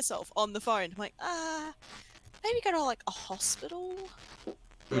kill myself on the phone. I'm like, maybe go to, like, a hospital?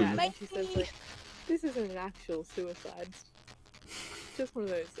 Yeah, and she says, like, this isn't an actual suicide. It's just one of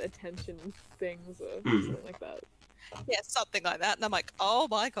those attention things or something like that. Yeah, something like that. And I'm like, oh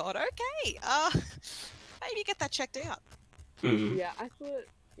my god, okay. Maybe get that checked out. Yeah, I thought,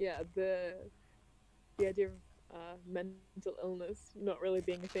 the idea of mental illness not really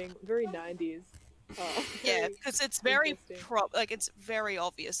being a thing, very 90s. Yeah, because it's very it's very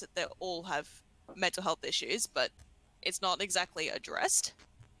obvious that they all have mental health issues, but it's not exactly addressed.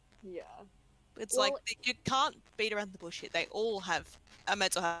 Yeah, it's like you can't beat around the bush here. They all have a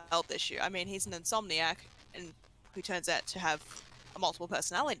mental health issue. I mean, he's an insomniac and who turns out to have a multiple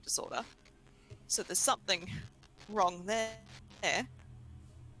personality disorder, so there's something wrong there.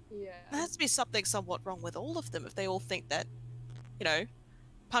 Yeah. There has to be something somewhat wrong with all of them if they all think that, you know,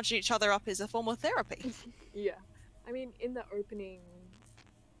 punching each other up is a form of therapy. Yeah, I mean, in the opening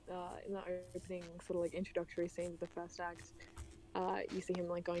sort of like introductory scenes of the first act, you see him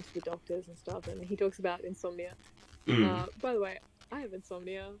like going to the doctors and stuff, and he talks about insomnia. By the way, I have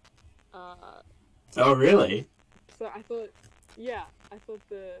insomnia. Oh, really? So I thought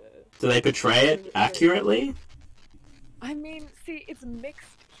the. Do they portray it accurately? I mean, see, it's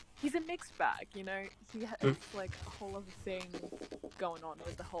mixed. He's a mixed bag, you know. He has like a whole other thing going on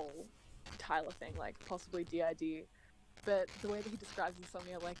with the whole Tyler thing, like possibly DID. But the way that he describes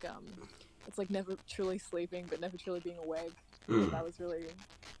insomnia, like it's like never truly sleeping, but never truly being awake. That was really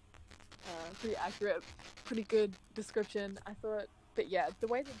pretty accurate, pretty good description, I thought. But yeah, the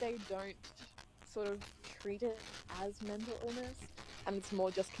way that they don't sort of treat it as mental illness, and it's more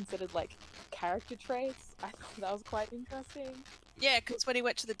just considered like character traits, I thought that was quite interesting. Yeah, because when he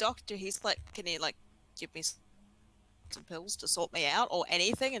went to the doctor, he's like, "Can you like give me some pills to sort me out or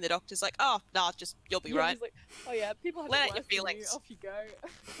anything?" And the doctor's like, "Oh, nah, just you'll be right." He's like, "Oh yeah, people have Let it out your worse than you. feelings." Off you go.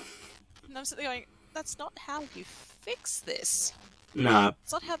 And I'm sitting there going, "That's not how you fix this. Nah.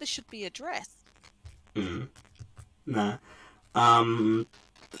 It's not how this should be addressed." Nah.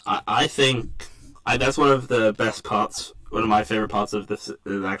 I think that's one of the best parts. One of my favorite parts of this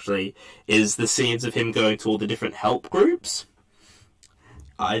actually is the scenes of him going to all the different help groups.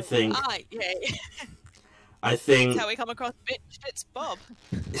 I think. Yeah. I think. That's how we come across Fitz Bob.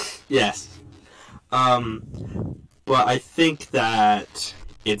 Yes. But I think that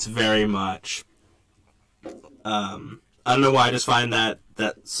it's very much. I don't know why. I just find that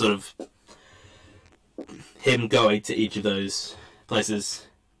sort of him going to each of those places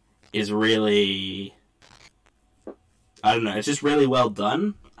is really. I don't know. It's just really well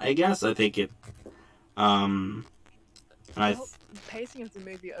done. I guess I think it. The pacing of the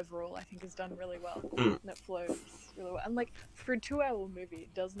movie overall, I think, is done really well. Mm. And it flows really well. And like for a 2-hour movie,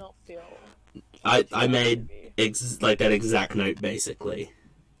 it does not feel. I made like that exact note basically.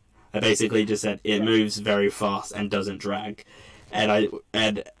 I basically just said it moves very fast and doesn't drag, and I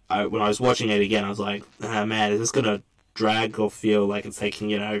when I was watching it again, I was like, man, is this gonna drag or feel like it's taking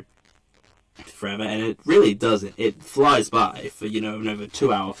forever? And it really doesn't. It flies by for an over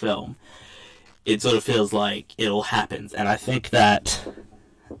 2-hour film. It sort of feels like it all happens, and I think that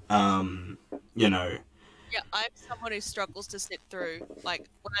Yeah, I'm someone who struggles to sit through. Like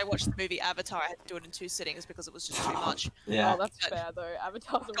when I watched the movie Avatar, I had to do it in 2 sittings because it was just too much. Yeah. Oh, that's fair though.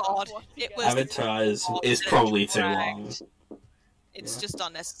 Avatar's a God, rough one to it get. was- Avatar is probably too long. It's just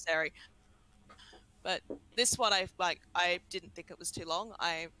unnecessary. But this one, I didn't think it was too long.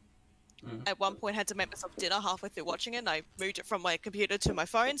 I at one point had to make myself dinner halfway through watching it, and I moved it from my computer to my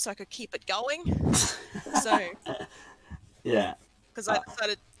phone so I could keep it going. So, Yeah. because I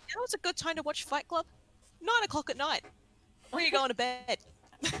decided, it's a good time to watch Fight Club. 9:00 at night. When are you going to bed?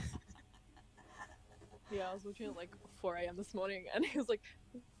 Yeah, I was watching it like 4 a.m. this morning, and he was like,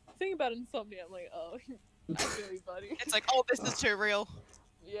 "Think about insomnia." I'm like, "Oh, I feel you, buddy." It's like, oh, this is too real.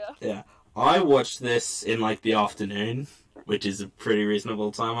 Yeah. Yeah. I watched this in like the afternoon, which is a pretty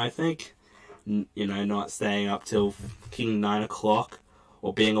reasonable time, I think. Not staying up till fucking 9 o'clock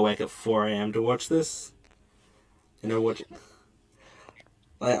or being awake at 4 a.m. to watch this. I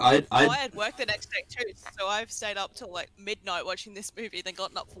had work the next day too, so I've stayed up till like midnight watching this movie, then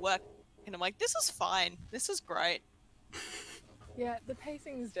gotten up for work, and I'm like, this is fine. This is great. Yeah, the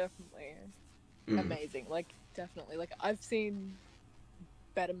pacing is definitely amazing. Like, definitely. Like, I've seen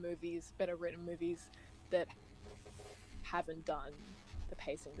better written movies that haven't done the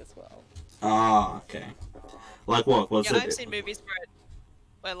pacing this well. Ah, okay. Like what? What's Yeah, it? I've seen movies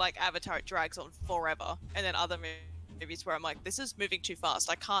where like Avatar, it drags on forever, and then other movies where I'm like, this is moving too fast.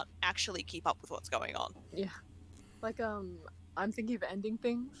 I can't actually keep up with what's going on. Yeah. Like, I'm Thinking of Ending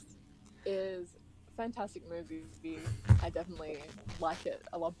Things is a fantastic movie. I definitely like it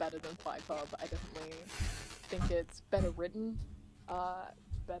a lot better than Fight Club. I definitely think it's better written,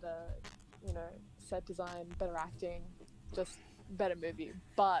 better, set design, better acting, just better movie.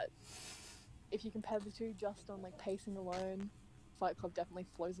 But if you compare the two just on like pacing alone, Fight Club definitely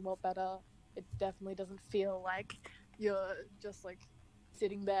flows a lot better. It definitely doesn't feel like you're just like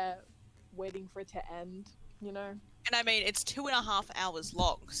sitting there waiting for it to end, And I mean, it's 2.5 hours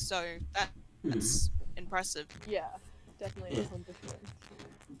long, so that's impressive. Yeah, definitely a different.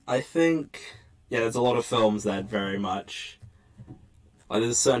 I think, there's a lot of films that very much, like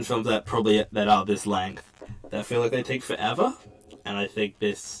there's certain films that are this length that feel like they take forever, and I think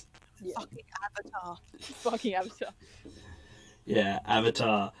this. Yeah. Fucking Avatar. Fucking Avatar. Yeah,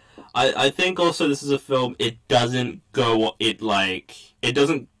 Avatar. I think also this is a film. It doesn't go on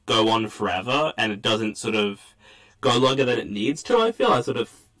forever, and it doesn't sort of go longer than it needs to. I sort of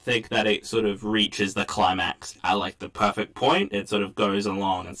think that it sort of reaches the climax at like the perfect point. It sort of goes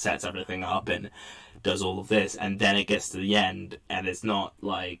along and sets everything up and does all of this, and then it gets to the end, and it's not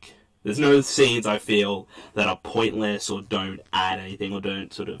like there's no scenes I feel that are pointless or don't add anything or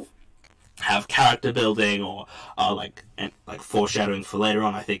don't sort of have character building or are like foreshadowing for later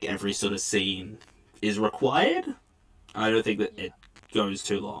on. I think every sort of scene is required. I don't think that it goes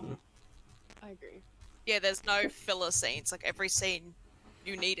too long. I agree. Yeah, there's no filler scenes. Like every scene,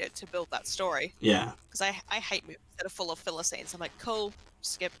 you need it to build that story. Yeah. Because I hate movies that are full of filler scenes. I'm like, cool,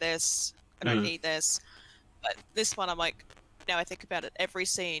 skip this. I don't need this. But this one, I'm like, now I think about it, every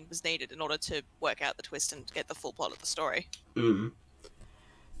scene was needed in order to work out the twist and get the full plot of the story.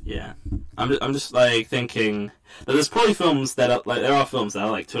 Yeah. I'm just like thinking that there's probably films that are like, there are films that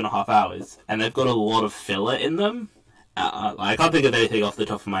are like 2.5 hours and they've got a lot of filler in them. I can't think of anything off the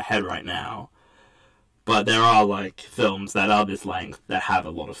top of my head right now, but there are like films that are this length that have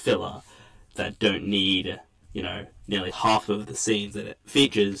a lot of filler that don't need, you know, nearly half of the scenes that it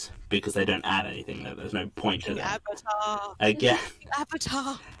features because they don't add anything. There's no point to them. Avatar. Again.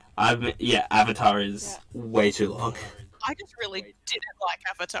 Avatar. Avatar is way too long. I just really didn't like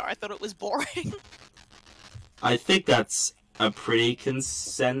Avatar. I thought it was boring. I think that's a pretty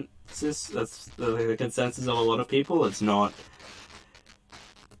consensus. That's the consensus of a lot of people. It's not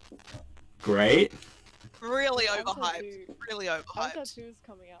great. Really Avatar overhyped. 2 Really Avatar overhyped. 2 is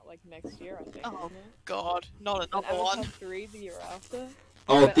coming out like next year, I think. Oh isn't it? god, not And another Avatar one. 3 the year after.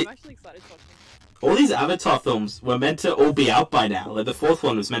 Oh, But I'm actually excited to watch them. all these Avatar films were meant to all be out by now. Like the fourth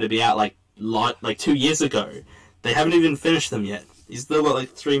one was meant to be out like 2 years ago. They haven't even finished them yet. He's still got like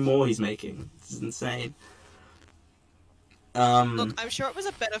 3 more he's making. This is insane. Look, I'm sure it was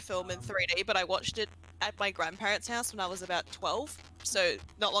a better film in 3D, but I watched it at my grandparents' house when I was about 12, so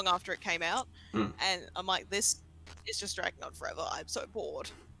not long after it came out, and I'm like, this is just dragging on forever. I'm so bored.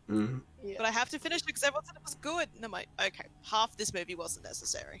 Yeah. But I have to finish it because everyone said it was good, and I'm like, okay, half this movie wasn't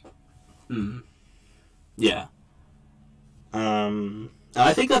necessary. Yeah.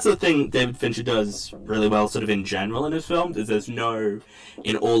 I think that's the thing David Fincher does really well, sort of in general in his films, is there's no,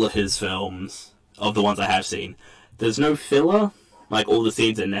 in all of his films, of the ones I have seen, there's no filler. Like, all the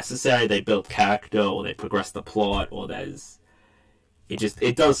scenes are necessary, they build character, or they progress the plot, or there's...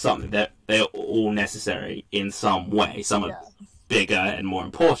 It does something that they're all necessary in some way. Some are bigger and more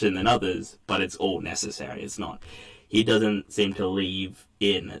important than others, but it's all necessary. It's not... He doesn't seem to leave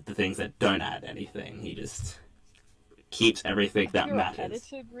in the things that don't add anything. He just keeps everything that matters.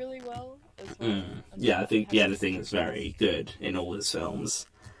 Edited really well as well. Yeah, I think the editing is very good in all his films.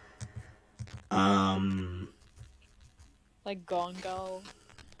 Like Gone Girl.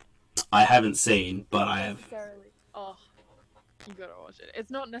 I haven't seen, but I have. Oh, you gotta watch it.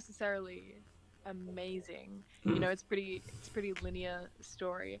 It's not necessarily amazing. You know, it's pretty linear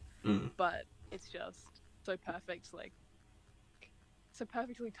story, but it's just so perfect. Like, so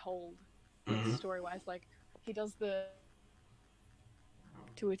perfectly told, story-wise. Like, he does the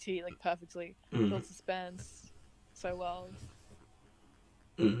to a T, like perfectly. Builds suspense so well.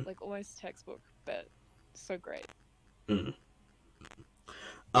 Like almost textbook, but so great.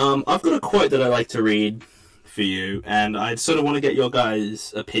 I've got a quote that I like to read for you, and I sort of want to get your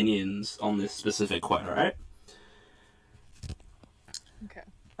guys' opinions on this specific quote, alright? Okay.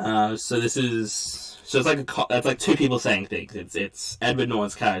 So it's like two people saying things. It's Edward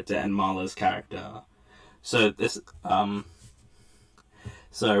Norton's character and Marlo's character. So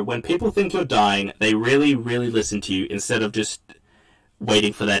so when people think you're dying, they really, really listen to you instead of just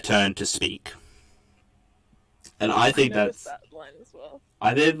waiting for their turn to speak. And I think that's that line as well.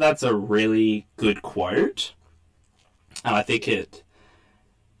 I think that's a really good quote, and I think it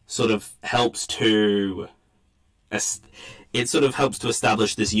sort of helps to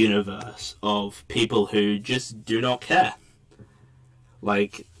establish this universe of people who just do not care.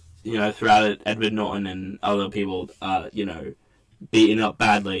 Like, you know, throughout it, Edward Norton and other people are, you know, beaten up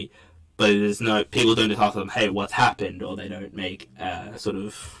badly, but there's no people don't talk to them, hey, what's happened, or they don't make a sort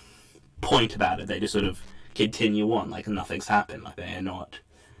of point about it. They just sort of continue on like nothing's happened, like they are not.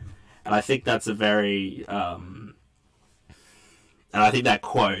 And I think that's a very and I think that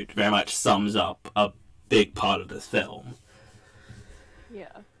quote very much sums up a big part of this film.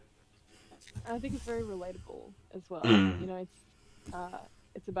 Yeah. And I think it's very relatable as well. Mm. You know,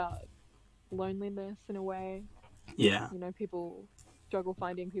 it's about loneliness in a way. Yeah. You know, people struggle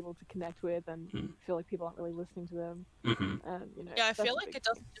finding people to connect with and feel like people aren't really listening to them. Mm-hmm. And, you know, Yeah, I that's feel a like big it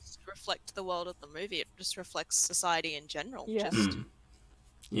doesn't just reflect the world of the movie, it just reflects society in general. Yeah. Just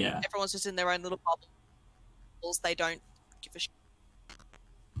Yeah. everyone's just in their own little bubbles. They don't give a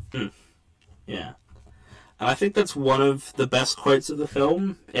shit. Yeah. And I think that's one of the best quotes of the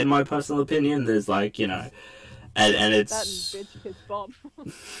film, in my personal opinion. There's like, you know, and it's... That and bitch kiss Bob.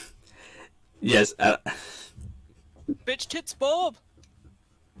 Yes. Bitch tits Bob!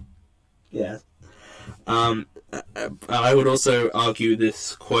 Yes. I would also argue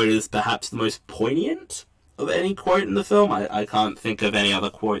this quote is perhaps the most poignant of any quote in the film. I can't think of any other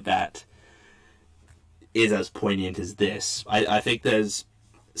quote that is as poignant as this. I think there's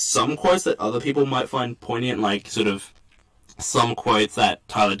some quotes that other people might find poignant, like sort of some quotes that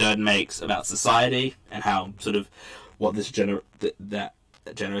Tyler Durden makes about society and how sort of what this that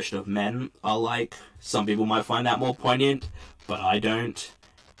generation of men are like. Some people might find that more poignant, but I don't,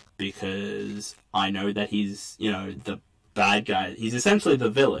 because I know that he's, you know, the bad guy. He's essentially the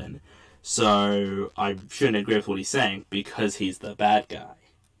villain, so I shouldn't agree with what he's saying because he's the bad guy,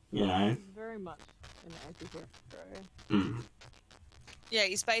 you know? Very much an anti-hero. Mm. Yeah,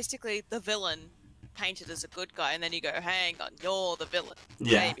 he's basically the villain painted as a good guy, and then you go, hang on, you're the villain.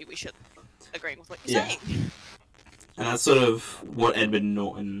 Yeah. Maybe we should agree with what you're saying. And that's sort of what Edward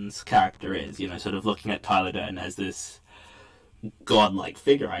Norton's character is, you know, sort of looking at Tyler Durden as this godlike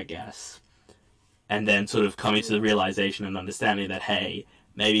figure, I guess. And then sort of coming to the realization and understanding that, hey,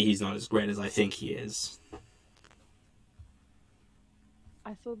 maybe he's not as great as I think he is.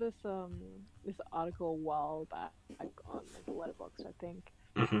 I saw this this article a while back on like Letterboxd, I think,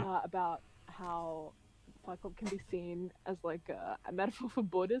 about how Fight Club can be seen as like a metaphor for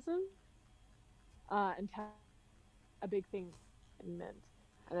Buddhism, and how a big thing meant.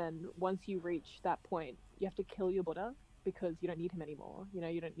 And then once you reach that point, you have to kill your Buddha because you don't need him anymore. You know,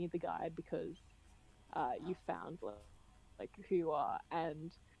 you don't need the guide because you found like who you are.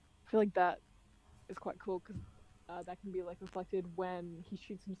 And I feel like that is quite cool because that can be like reflected when he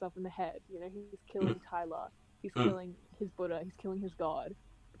shoots himself in the head. You know, he's killing Tyler, he's killing his Buddha, he's killing his God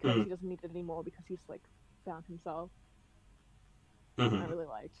because he doesn't need it anymore because he's like found himself. I really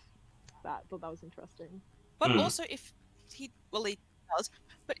liked that. Thought that was interesting. But also, if he does.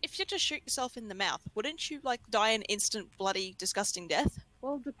 But if you just shoot yourself in the mouth, wouldn't you like die an instant, bloody, disgusting death?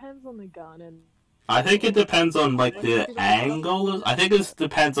 Well, it depends on the gun and. I think it depends on like the angle. I think it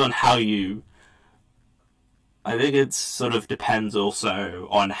depends on how you. I think it sort of depends also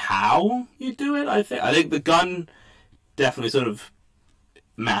on how you do it. I think the gun definitely sort of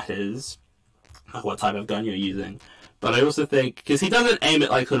matters, like what type of gun you're using. But I also think, because he doesn't aim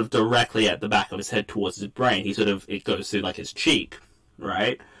it like sort of directly at the back of his head towards his brain, it goes through like his cheek,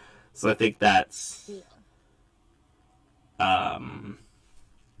 right? So I think that's, You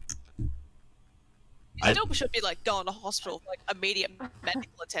still should be like going to hospital for like immediate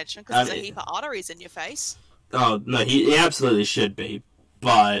medical attention because there's a heap of arteries in your face. Oh no, he absolutely should be,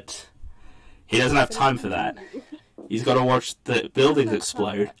 but he doesn't have time for that. He's got to watch the buildings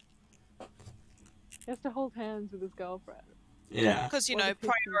explode. He has to hold hands with his girlfriend. Yeah. Because, you know,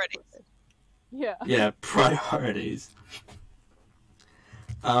 priorities. Yeah. Yeah, priorities.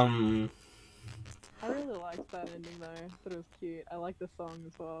 I really liked that ending though. I thought it was cute. I like the song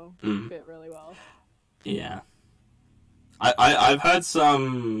as well. It fit really well. Yeah. I've heard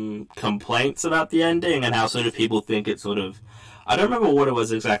some complaints about the ending and how sort of people think it's sort of... I don't remember what it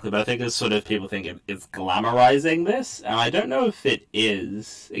was exactly, but I think it's sort of people think it's glamorizing this, and I don't know if it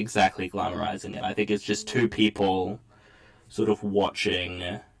is exactly glamorizing it. I think it's just two people sort of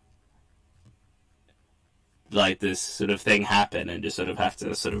watching like this sort of thing happen and just sort of have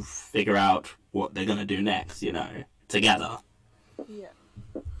to sort of figure out what they're gonna do next, you know, together. Yeah.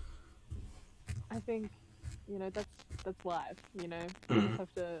 I think, you know, that's life, you know? You just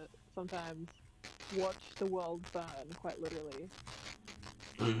have to sometimes watch the world burn, quite literally.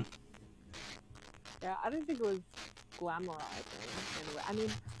 Yeah, I don't think it was glamorizing anyway. I mean,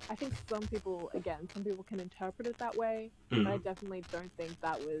 I think some people can interpret it that way, but I definitely don't think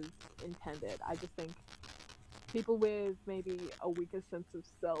that was intended. I just think people with maybe a weaker sense of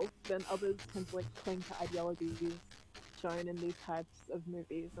self than others tend to like cling to ideologies shown in these types of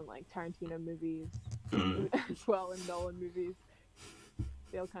movies and like Tarantino movies as well, and Nolan movies.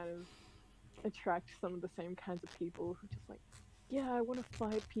 They'll kind of attract some of the same kinds of people who just like, yeah, I want to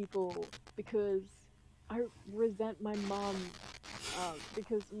fight people because I resent my mom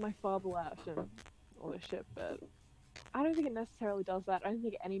because my father left and all this shit. But I don't think it necessarily does that. I don't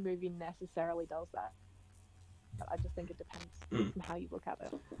think any movie necessarily does that. I just think it depends on how you look at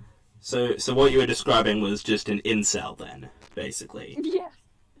it. So what you were describing was just an incel then, basically. Yes.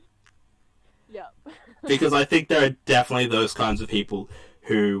 Yeah. Because I think there are definitely those kinds of people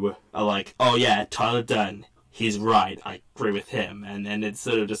who are like, oh yeah, Tyler Durden, he's right, I agree with him. And then it's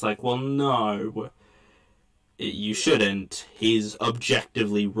sort of just like, well, no, you shouldn't. He's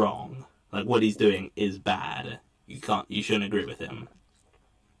objectively wrong. Like, what he's doing is bad. You shouldn't agree with him.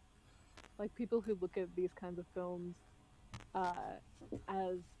 Like, people who look at these kinds of films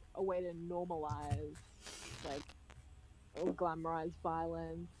as a way to normalize, like, or glamorize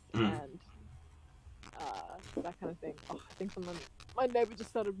violence and that kind of thing. Oh, I think my neighbor just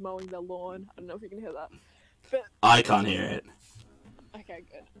started mowing their lawn. I don't know if you can hear that. But I can't hear it. okay,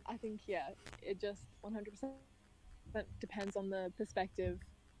 good. I think, yeah, it just 100% depends on the perspective,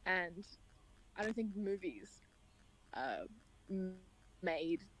 and I don't think movies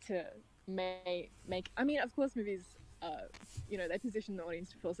made to make. I mean, of course, movies, they position the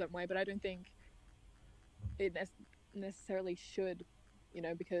audience to feel a certain way, but I don't think it necessarily should,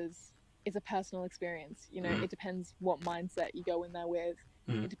 because it's a personal experience. It depends what mindset you go in there with.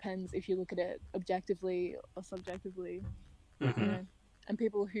 It depends if you look at it objectively or subjectively. And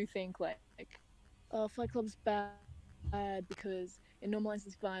people who think like, oh, Fight Club's bad because it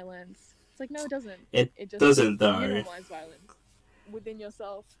normalizes violence. It's like, no, it doesn't. It just doesn't, though. You normalize violence within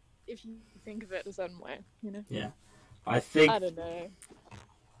yourself if you think of it a certain way, Yeah. I don't know.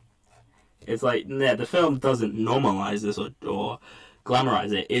 It's like, yeah, the film doesn't normalize this or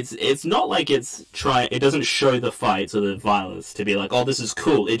glamorize it. It's not like it doesn't show the fights or the violence to be like, oh, this is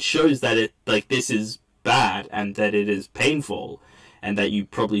cool. It shows that this is bad and that it is painful and that you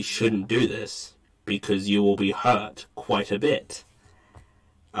probably shouldn't do this because you will be hurt quite a bit.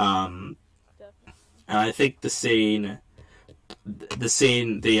 And I think the scene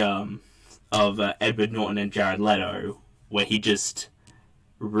of Edward Norton and Jared Leto, where he just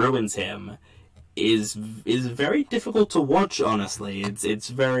ruins him, is very difficult to watch. Honestly, it's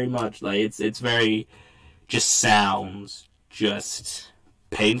very much like it's very just sounds just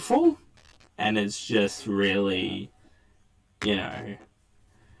painful, and it's just really,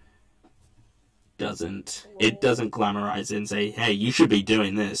 doesn't glamorize it and say, hey, you should be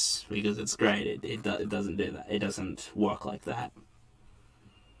doing this because it's great. It doesn't do that. It doesn't work like that.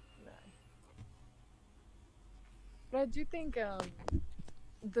 No. But I do think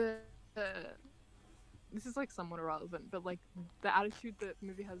this is like somewhat irrelevant, but like the attitude that the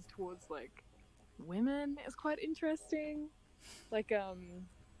movie has towards like women is quite interesting. Like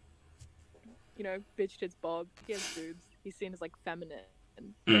bitch tits Bob, he has boobs. He's seen as like feminine.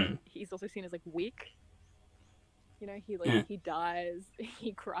 He's also seen as like weak. He dies,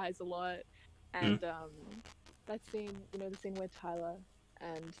 he cries a lot, and that scene, the scene where Tyler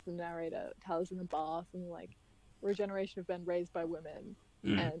and the narrator, Tyler's in the bath and like, we're a generation of men raised by women,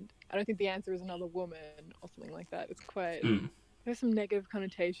 and I don't think the answer is another woman or something like that. It's quite there's some negative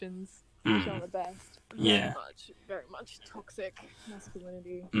connotations which aren't the best. Very much toxic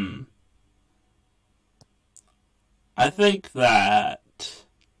masculinity. I think that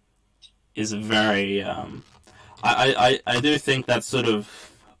is very I do think that's sort of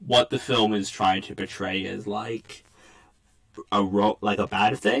what the film is trying to portray as like a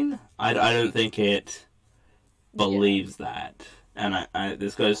bad thing. I don't think it believes that, and I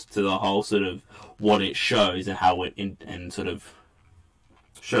this goes to the whole sort of what it shows and how it and sort of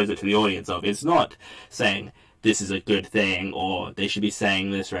shows it to the audience of. It's not saying this is a good thing or they should be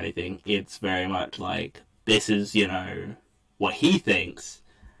saying this or anything. It's very much like, this is, what he thinks,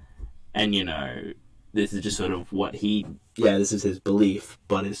 and, this is just sort of what this is his belief,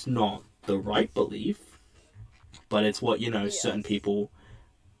 but it's not the right belief, but it's what, certain people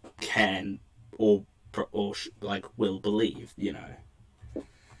can or will believe, Yeah.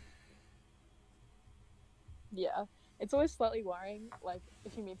 It's always slightly worrying, like,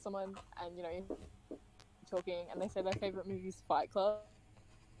 if you meet someone and, you're talking and they say their favourite movie is Fight Club.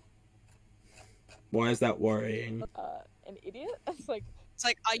 Why is that worrying? An idiot? It's like,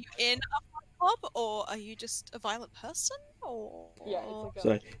 are you in a Fight Club, or are you just a violent person? Or yeah, it's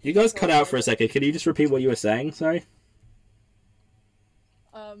like Sorry, you guys cut out for a second. Can you just repeat what you were saying? Sorry.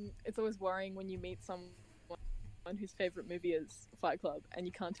 It's always worrying when you meet someone whose favourite movie is Fight Club, and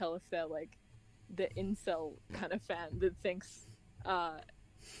you can't tell if they're like the incel kind of fan that thinks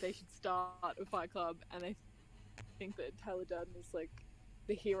they should start a Fight Club and they think that Tyler Durden is like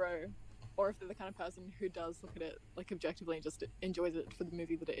the hero, or if they're the kind of person who does look at it like objectively and just enjoys it for the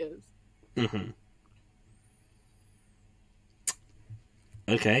movie that it is.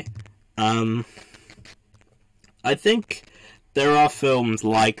 Okay. I think there are films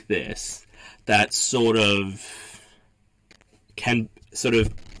like this that sort of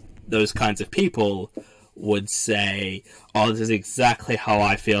those kinds of people would say, oh, this is exactly how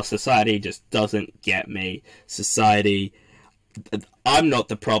I feel. Society just doesn't get me. I'm not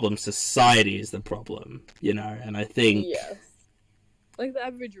the problem, society is the problem, and I think... Yes. Like the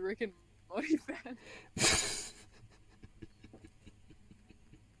average Rick and Morty fan.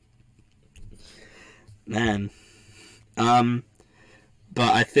 Man.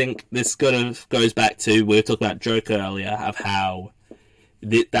 But I think this kind of goes back to, we were talking about Joker earlier, of how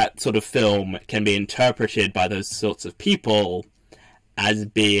that sort of film can be interpreted by those sorts of people as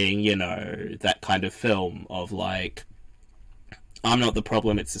being, you know, that kind of film of like, I'm not the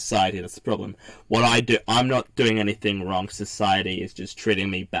problem, it's society that's the problem. What I do, I'm not doing anything wrong, society is just treating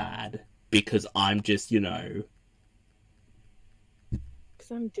me bad because I'm just, you know...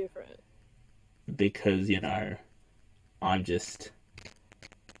 Because I'm different. Because, you know, I'm just...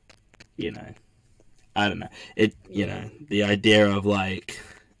 You know, I don't know. You know, the idea of like,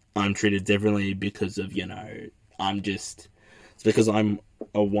 I'm treated differently because of, you know, it's because I'm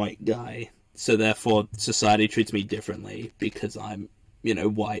a white guy. So therefore, society treats me differently because I'm, you know,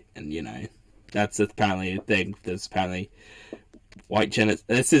 white. And, you know, that's apparently a thing. There's apparently white genetics.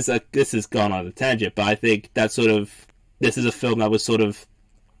 This has gone on a tangent, but I think this is a film that was sort of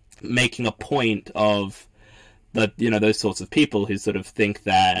making a point of, that, you know, those sorts of people who sort of think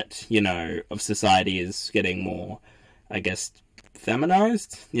that, you know, of society is getting more, I guess,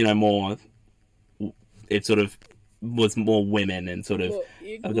 feminized, you know, more, it sort of was more women and sort of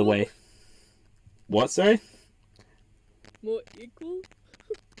the way. What, sorry? More equal?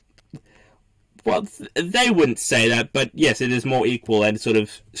 Well, they wouldn't say that, but yes, it is more equal and sort of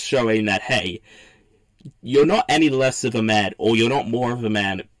showing that, hey, you're not any less of a man, or you're not more of a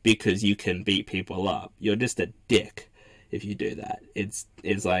man because you can beat people up. You're just a dick if you do that. It's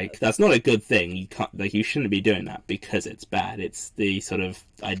like, that's not a good thing. You can't, like, you shouldn't be doing that because it's bad. It's the sort of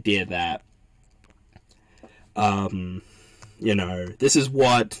idea that, you know, this is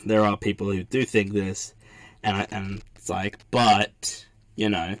what, there are people who do think this, and it's like, but, you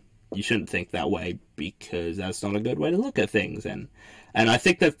know, you shouldn't think that way because that's not a good way to look at things. And I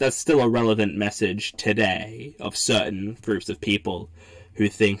think that that's still a relevant message today of certain groups of people who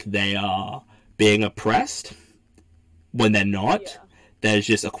think they are being oppressed when they're not. Yeah. There's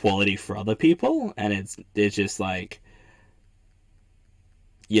just equality for other people, and it's just like,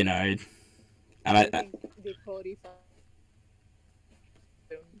 you know, and I think the equality for...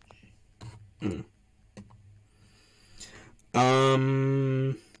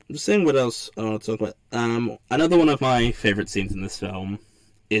 Just saying what else I want to talk about. Another one of my favourite scenes in this film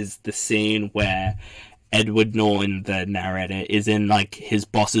is the scene where Edward Norton, the narrator, is in like his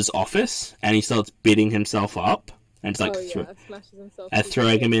boss's office and he starts beating himself up and it's like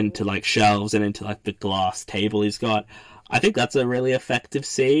throwing him into like shelves and into like the glass table he's got. I think that's a really effective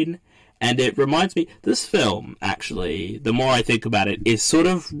scene, and it reminds me, this film actually, the more I think about it, is sort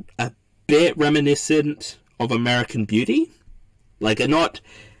of a bit reminiscent of American Beauty. Like, not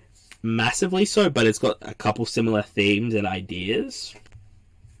massively so, but it's got a couple similar themes and ideas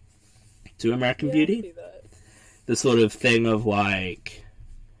to American Beauty. I see that. The sort of thing of like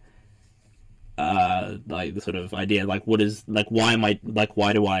the sort of idea, like, what is, like,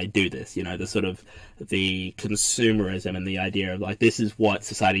 why do I do this? You know, the sort of the consumerism and the idea of like, this is what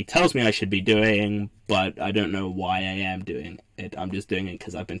society tells me I should be doing, but I don't know why I am doing it. I'm just doing it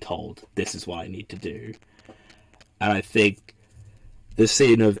because I've been told this is what I need to do. And I think the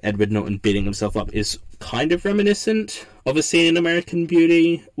scene of Edward Norton beating himself up is kind of reminiscent of a scene in American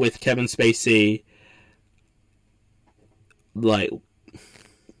Beauty with Kevin Spacey. Like,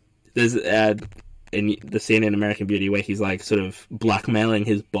 there's in the scene in American Beauty where he's like sort of blackmailing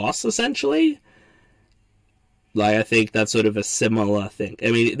his boss, essentially. Like, I think that's sort of a similar thing.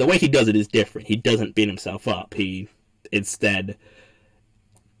 I mean, the way he does it is different. He doesn't beat himself up. He instead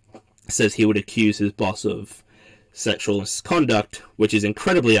says he would accuse his boss of sexual misconduct, which is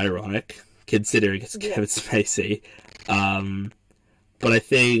incredibly ironic considering it's Kevin Spacey. But I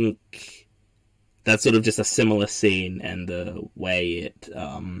think that's sort of just a similar scene and the way it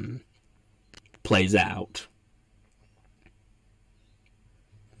plays out.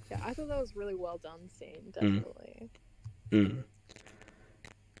 Yeah, I thought that was really well done scene, definitely.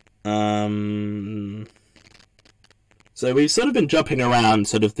 So we've sort of been jumping around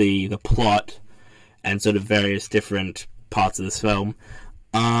sort of the plot and sort of various different parts of this film.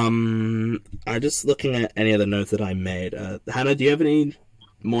 I'm just looking at any other notes that I made. Hannah, do you have any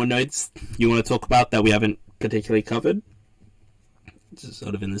more notes you want to talk about that we haven't particularly covered? Just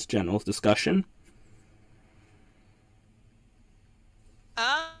sort of in this general discussion.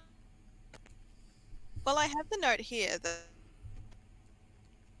 Well, I have the note here that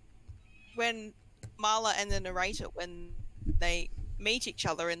when Marla and the narrator, when they meet each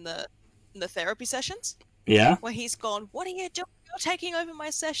other in the therapy sessions, where he's gone, "What are you doing? You're taking over my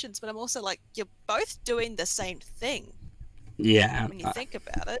sessions." But I'm also like, you're both doing the same thing. Yeah. When you think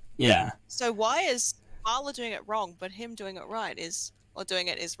about it. Yeah. So why is Marla doing it wrong, but him doing it right is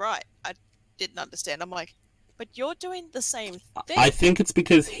right? didn't understand. I'm like, but you're doing the same thing. I think it's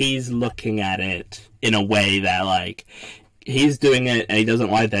because he's looking at it in a way that, like, he's doing it and he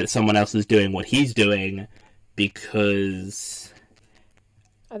doesn't like that someone else is doing what he's doing because...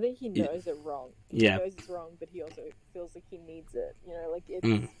 I think he knows it wrong. Yeah. He knows it's wrong, but he also feels like he needs it. You know, like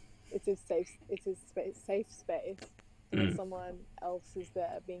it's his safe space. And if someone else is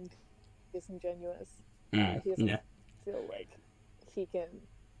there being disingenuous, he doesn't feel like he can.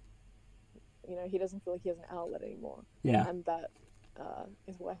 You know, he doesn't feel like he has an outlet anymore. Yeah. And that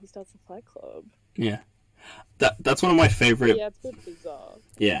is why he starts the Fight Club. Yeah. That's one of my favorite. Yeah, it's a bit bizarre.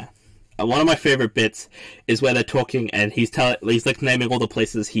 Yeah. One of my favorite bits is where they're talking and he's like naming all the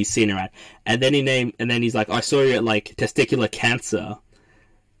places he's seen her at, and then he's like, I saw you at like testicular cancer,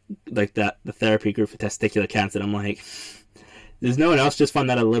 like the therapy group for testicular cancer. And I'm like, does no one else just find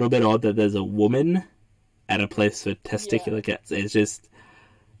that a little bit odd that there's a woman at a place for testicular cancer? It's just,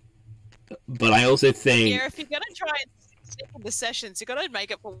 but I also think, yeah, if you're gonna try and stick in the sessions, you gotta make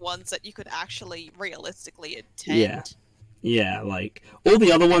it for ones that you could actually realistically attend. Yeah, like, all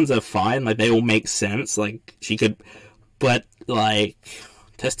the other ones are fine, like, they all make sense, like, she could, but, like,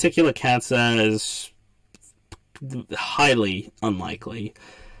 testicular cancer is highly unlikely.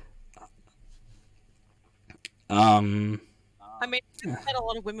 I mean, I've had a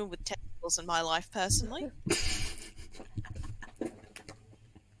lot of women with testicles in my life, personally.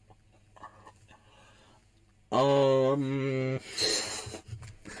 I'm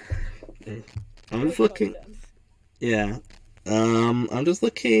just looking... Yeah. I'm just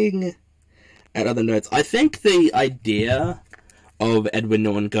looking at other notes. I think the idea of Edward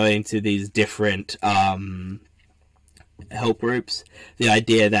Norton going to these different help groups, the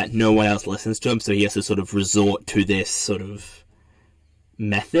idea that no one else listens to him, so he has to sort of resort to this sort of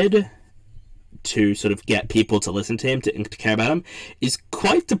method to sort of get people to listen to him, to care about him, is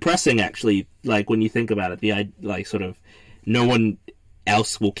quite depressing, actually, like, when you think about it. Like, sort of, no one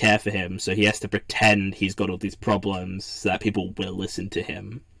else will care for him, so he has to pretend he's got all these problems so that people will listen to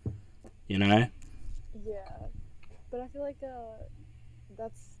him, you know? Yeah, but I feel like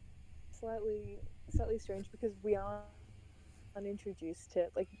that's slightly strange because we aren't introduced to,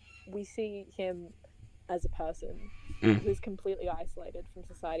 like, we see him as a person who's completely isolated from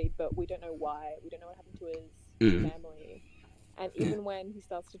society, but we don't know why, we don't know what happened to his family, and even when he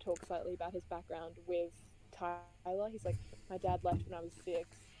starts to talk slightly about his background with Tyler, he's like, my dad left when I was 6,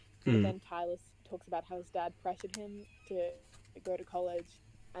 but then Tyler talks about how his dad pressured him to go to college,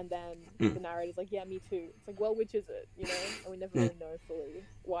 and then the narrator's like, yeah, me too. It's like, well, which is it, you know? And we never really know fully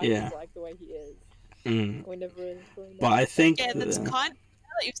why he's like the way he is. We never really fully know. But I think... Yeah, that's kind of,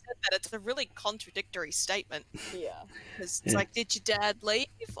 now that you've said that, it's a really contradictory statement. Yeah. Because it's like, did your dad leave,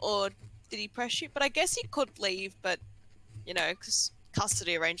 or did he press you? But I guess he could leave, but, you know, because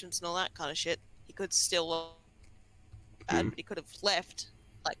custody arrangements and all that kind of shit, he could still bad, but he could have left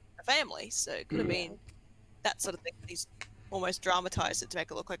like a family, so it could have been that sort of thing. He's almost dramatized it to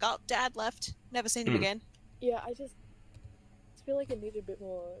make it look like, oh, dad left, never seen him again. Yeah, I just feel like it needed a bit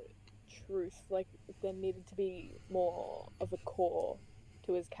more truth. Like, there needed to be more of a core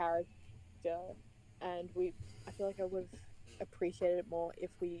to his character, and I feel like I would have appreciated it more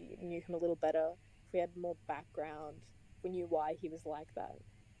if we knew him a little better, if we had more background, if we knew why he was like that,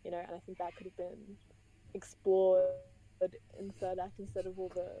 you know. And I think that could have been explored in the third act instead of all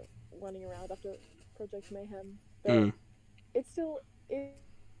the running around after Project Mayhem. But it's still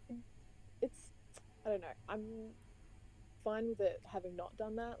it's I don't know. I'm fine with it having not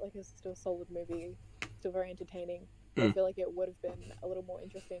done that. Like, it's still a solid movie, still very entertaining. But I feel like it would have been a little more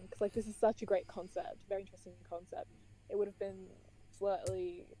interesting because, like, this is such a great concept, very interesting concept. It would have been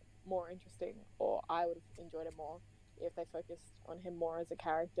slightly more interesting, or I would have enjoyed it more if they focused on him more as a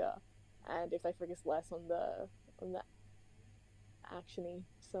character, and if they focused less on the actiony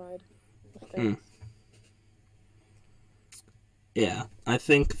side of things. Yeah, I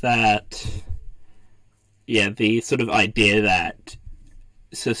think that, yeah, the sort of idea that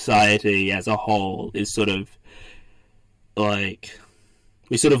society as a whole is sort of like,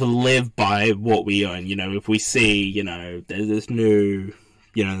 we sort of live by what we own, you know. If we see, you know, there's this new,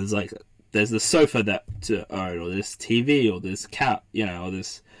 you know, there's the sofa that to own, or this TV, or this cat, you know, or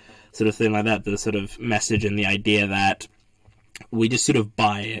this sort of thing like that, the sort of message and the idea that we just sort of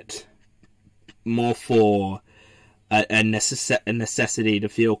buy it more for a necessity to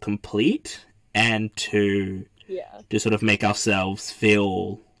feel complete and to sort of make ourselves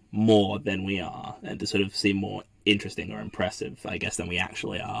feel more than we are, and to sort of seem more interesting or impressive, I guess, than we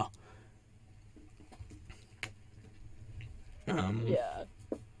actually are.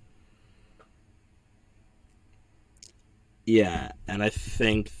 Yeah, and I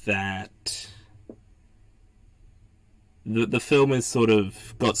think that the film has sort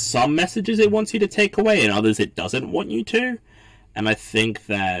of got some messages it wants you to take away, and others it doesn't want you to. And I think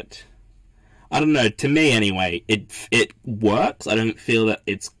that, I don't know, to me anyway, it works. I don't feel that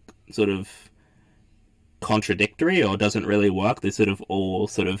it's sort of contradictory or doesn't really work. They sort of all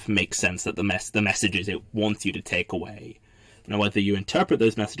sort of make sense that the messages it wants you to take away. Now, whether you interpret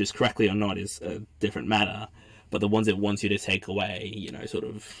those messages correctly or not is a different matter, but the ones it wants you to take away, you know, sort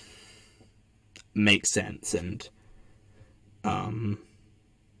of make sense and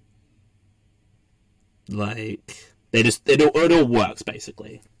like it all works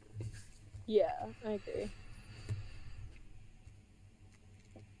basically. Yeah, I agree.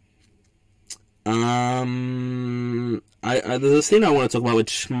 There's a scene I want to talk about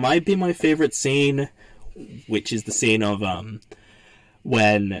which might be my favorite scene, which is the scene of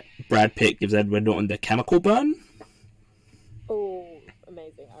when Brad Pitt gives Edward Norton the chemical burn. Oh,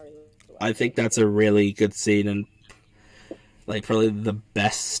 amazing! I really like I think that's a really good scene and like probably the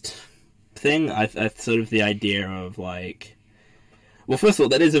best thing. I sort of the idea of like, well, first of all,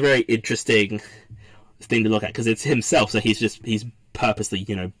 that is a very interesting thing to look at because it's himself, so he's purposely,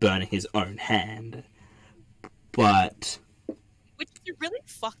 you know, burning his own hand. But which is a really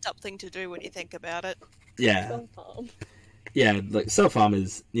fucked up thing to do when you think about it. yeah, Self-harm. yeah, like self-harm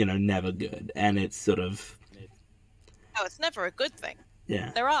is, you know, never good, and it's sort of No, it's never a good thing.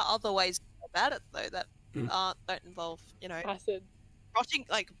 yeah. There are other ways to go about it though that don't involve, you know, Acid. rotting,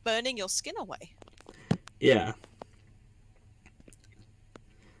 like burning your skin away. Yeah.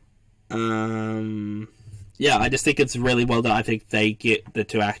 Yeah, I just think it's really well done. I think the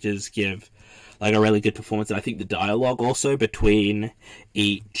two actors give like a really good performance, and I think the dialogue also between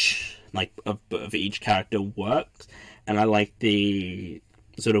each like of each character works, and I like the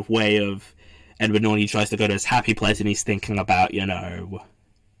sort of way of Edward Norton. He tries to go to his happy place, and he's thinking about, you know,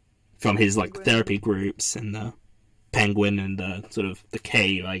 from his like therapy groups and the penguin and the sort of the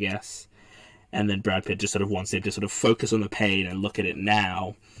cave, I guess. And then Brad Pitt just sort of wants him to sort of focus on the pain and look at it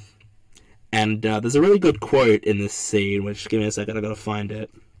now. And there's a really good quote in this scene, which, give me a second, I gotta find it.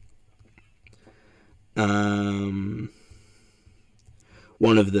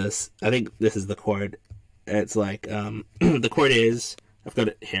 One of this, I think this is the quote. It's like, the quote is, I've got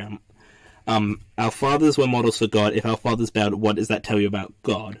it here. Our fathers were models for God. If our fathers bowed, what does that tell you about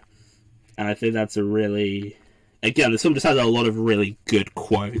God? And I think that's a really, again, this film just has a lot of really good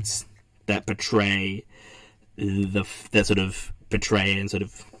quotes that portray that sort of portray and sort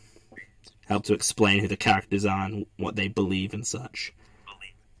of help to explain who the characters are and what they believe and such.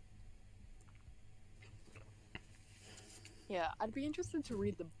 Yeah, I'd be interested to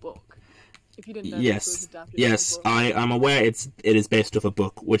read the book. If you didn't know, Yes, this was adapted yes, from a book. I'm aware it is based off a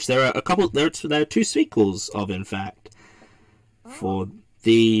book, which there are a couple. There are two sequels of, in fact. For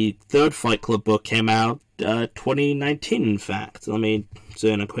the third Fight Club book came out 2019. In fact, let me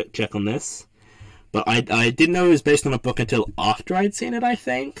do a quick check on this. But I didn't know it was based on a book until after I'd seen it, I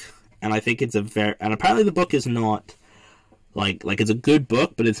think. And I think it's and apparently the book is not like it's a good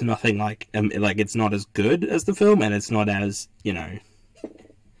book, but it's nothing like it's not as good as the film, and it's not as, you know,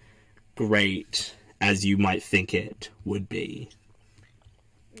 great as you might think it would be.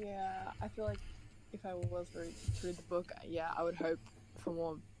 Yeah, I feel like if I was to read the book, yeah, I would hope for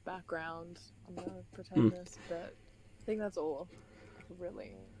more background on the protagonist, but I think that's all I could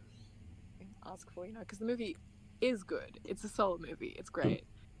really ask for, you know, because the movie is good. It's a solid movie. It's great.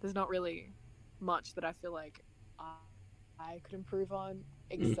 There's not really much that I feel like I could improve on,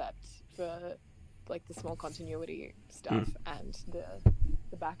 except for like the small continuity stuff and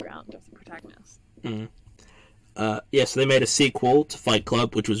the background of the protagonist. So they made a sequel to Fight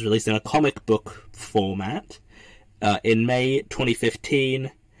Club, which was released in a comic book format in May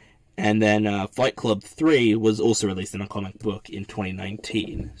 2015, and then Fight Club 3 was also released in a comic book in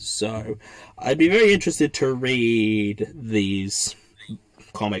 2019. So I'd be very interested to read these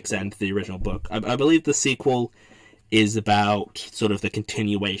comics and the original book. I believe the sequel is about sort of the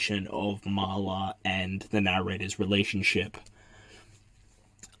continuation of Marla and the narrator's relationship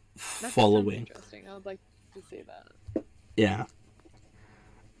That following. sounds interesting. I would like to see that. Yeah.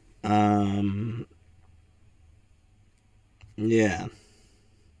 Yeah.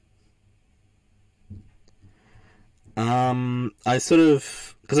 I sort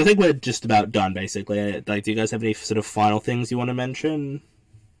of, because I think we're just about done, basically. Like, do you guys have any sort of final things you want to mention?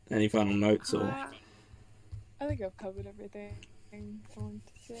 Any final notes or? I think I've covered everything I wanted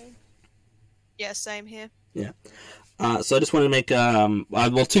to say. Yeah, same here. Yeah. So I just want to make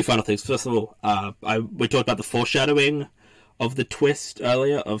well, two final things. First of all, we talked about the foreshadowing of the twist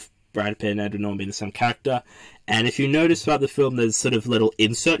earlier of Brad Pitt and Edward Norton being the same character. And if you notice throughout the film, there's sort of little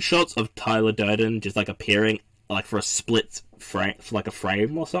insert shots of Tyler Durden just like appearing like for a split frame, for like a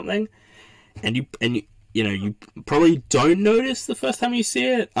frame or something. And you probably don't notice the first time you see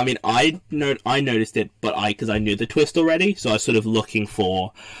it. I mean, I noticed it, but because I knew the twist already, so I was sort of looking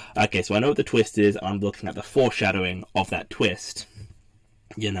for, okay, so I know what the twist is, I'm looking at the foreshadowing of that twist,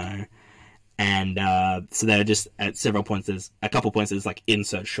 and so there are just at several points, there's a couple points, there's like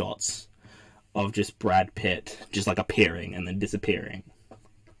insert shots of just Brad Pitt just like appearing and then disappearing,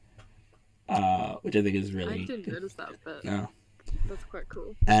 which I think is really. I didn't notice that, but no. That's quite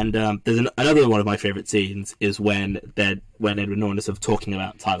cool. And there's another one of my favourite scenes is when Edward Norton is sort of talking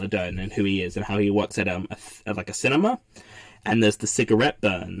about Tyler Durden and who he is and how he works at a cinema, and there's the cigarette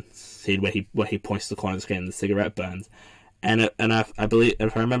burns scene where he points to the corner of the screen and the cigarette burns, and I believe,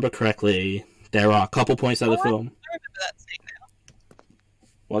 if I remember correctly, there are a couple points out of the film. I remember that scene now.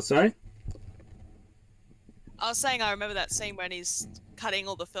 What, sorry? I was saying I remember that scene when he's cutting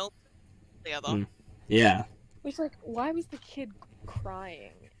all the film together. Yeah. Which, like, why was the kid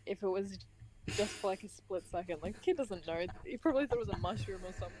crying if it was just for like a split second? Like, the kid doesn't know. He probably thought it was a mushroom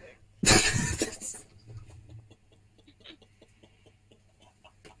or something.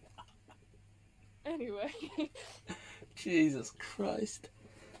 Anyway. Jesus Christ.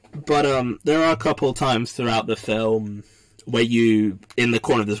 But there are a couple times throughout the film where in the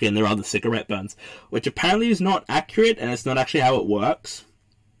corner of the screen, there are the cigarette burns, which apparently is not accurate, and it's not actually how it works.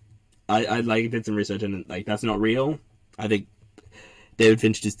 I did some research, and like that's not real. I think David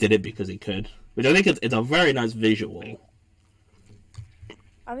Fincher just did it because he could, which I think it's a very nice visual.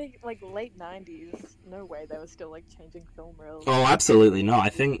 I think like late 90s, no way they were still like changing film reels. Oh, absolutely not. I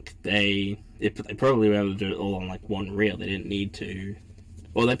think they probably were able to do it all on like one reel. They didn't need to.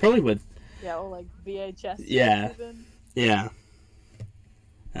 Well, they probably would. Yeah, or like VHS. Yeah. Even. Yeah.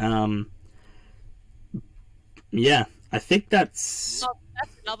 Yeah. I think that's.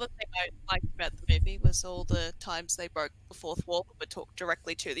 That's another thing I liked about the movie was all the times they broke the fourth wall but talked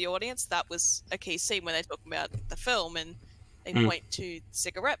directly to the audience. That was a key scene when they talk about the film and they point to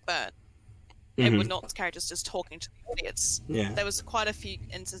cigarette burn. Mm-hmm. Edward Norton's characters just talking to the audience. Yeah. There was quite a few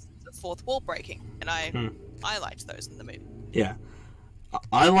instances of fourth wall breaking, and I liked those in the movie. Yeah.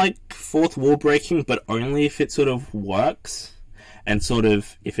 I like fourth wall breaking, but only if it sort of works and sort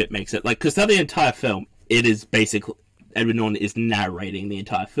of if it makes it like, because the entire film, it is basically Edward Norton is narrating the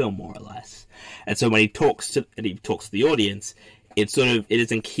entire film more or less, and so when he talks to the audience, it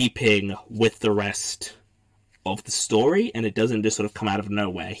is in keeping with the rest of the story, and it doesn't just sort of come out of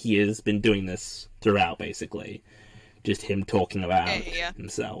nowhere. He has been doing this throughout, basically, just him talking about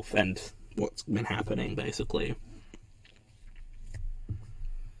himself and what's been happening, basically.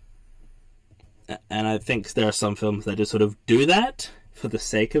 And I think there are some films that just sort of do that for the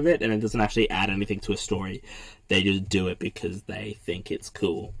sake of it, and it doesn't actually add anything to a story. They just do it because they think it's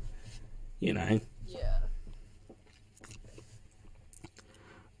cool, Yeah.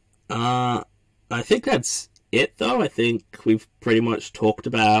 I think that's it, though. I think we've pretty much talked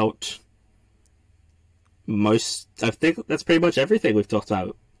about I think that's pretty much everything we've talked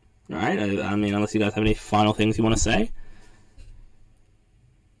about, right? I mean, unless you guys have any final things you want to say.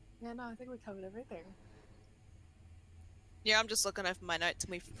 Yeah, no, I think we covered everything. Yeah, I'm just looking over my notes,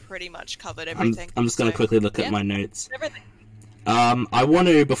 and we've pretty much covered everything. I'm just going to quickly look at my notes. Everything. I want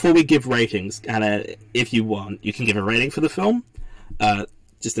to, before we give ratings, Anna, if you want, you can give a rating for the film.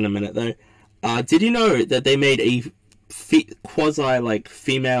 Just in a minute, though. Did you know that they made a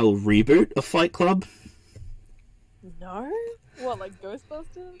quasi-female reboot of Fight Club? No? What, like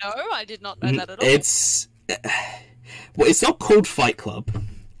Ghostbusters? No, I did not know that at all. It's not called Fight Club.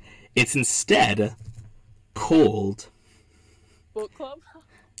 It's instead called Book Club?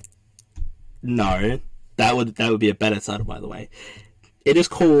 No, that would be a better title, by the way. It is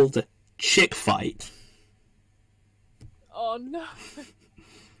called Chick Fight. Oh no!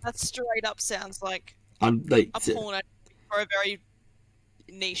 That straight up sounds like I'm like a porno for a very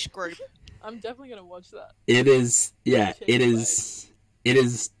niche group. I'm definitely gonna watch that. It is, yeah, Chick it is. It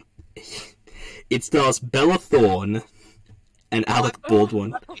is. It stars Bella Thorne and Alec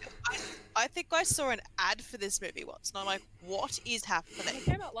Baldwin. I think I saw an ad for this movie once, and I'm like, what is happening? It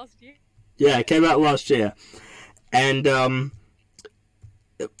came out last year. Yeah, it came out last year. And,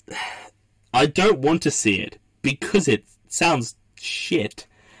 I don't want to see it because it sounds shit.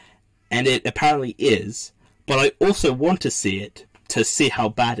 And it apparently is. But I also want to see it to see how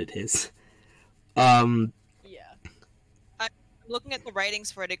bad it is. Yeah. I'm looking at the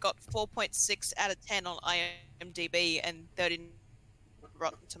ratings for it. It got 4.6 out of 10 on IMDb and 30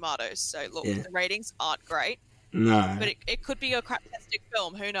 Rotten Tomatoes. So look, Yeah. the ratings aren't great. No. But it could be a craptastic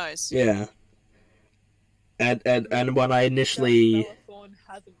film. Who knows? Yeah. And when I initially Bella Thorne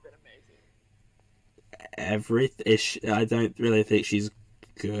hasn't been amazing. I don't really think she's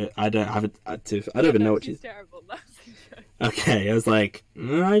good. I don't even know what she's she's. terrible. That's the joke. Okay, I was like,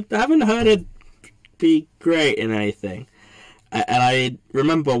 I haven't heard her be great in anything. And I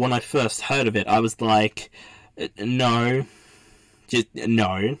remember when I first heard of it, I was like, no,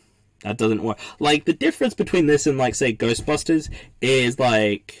 that doesn't work. Like, the difference between this and, like, say, Ghostbusters is,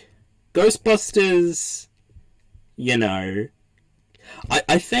 like, Ghostbusters, you know,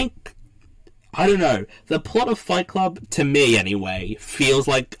 I think, I don't know, the plot of Fight Club, to me anyway, feels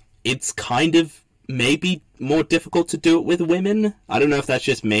like it's kind of maybe more difficult to do it with women. I don't know if that's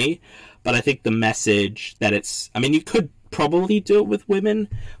just me, but I think the message that I mean, you could probably do it with women,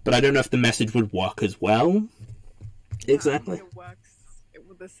 but I don't know if the message would work as well. Exactly. It works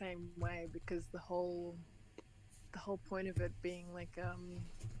the same way because the whole point of it being like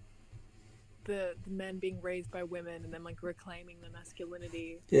the men being raised by women and then like reclaiming their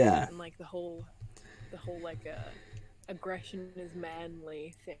masculinity. Yeah. And like the whole like aggression is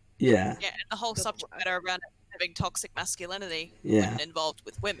manly thing. Yeah. Yeah, and the whole subject matter around having toxic masculinity Yeah. when involved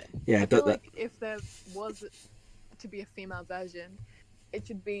with women. Yeah. I feel like if there was to be a female version, it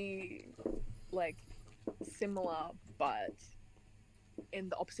should be like similar but in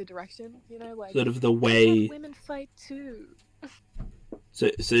the opposite direction, you know, like sort of the way women fight too. So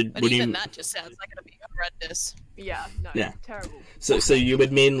But would even you? that just sounds like it'll be horrendous. Yeah, no, Yeah. terrible. So you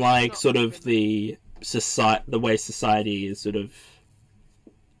would mean like Not sort of women. the way society is sort of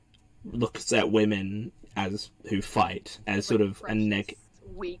looks at women as who fight as sort of a precious,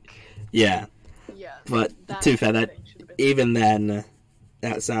 weak. Yeah, Yeah. but that to be fair, that thing should have been- even then,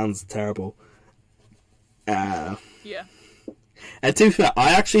 that sounds terrible. Yeah. And to be fair,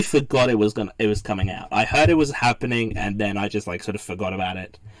 I actually forgot it was coming out. I heard it was happening, and then I just like sort of forgot about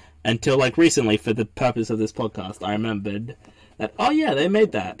it until like recently, for the purpose of this podcast. I remembered that they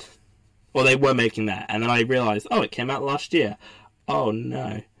made that, or they were making that, and then I realized it came out last year. Oh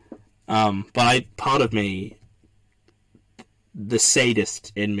no! But part of me, the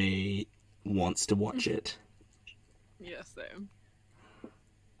sadist in me, wants to watch it. Yeah, same.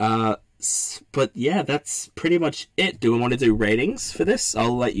 But yeah, that's pretty much it. Do we want to do ratings for this?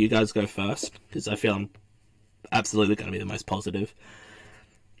 I'll let you guys go first, because I feel I'm absolutely going to be the most positive.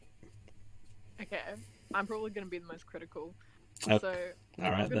 Okay, I'm probably going to be the most critical. Okay. So, All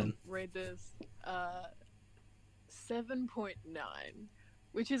right, I'm going then. to rate this 7.9,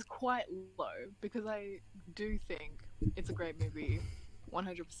 which is quite low, because I do think it's a great movie,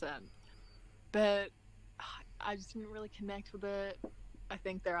 100%. But I just didn't really connect with it. I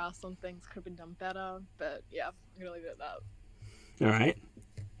think there are some things could have been done better, but yeah, I'm going to leave it at that. All right.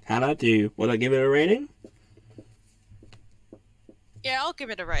 Hannah, would I give it a rating? Yeah, I'll give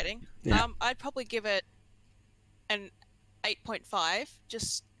it a rating. Yeah. I'd probably give it an 8.5,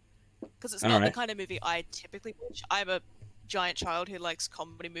 just because it's All not the right. kind of movie I typically watch. I'm a giant child who likes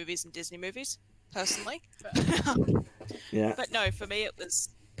comedy movies and Disney movies, personally. Yeah. But no, for me it was...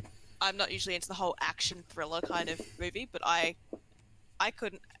 I'm not usually into the whole action thriller kind of movie, but I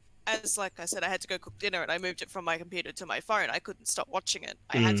couldn't... As like I said, I had to go cook dinner and I moved it from my computer to my phone. I couldn't stop watching it.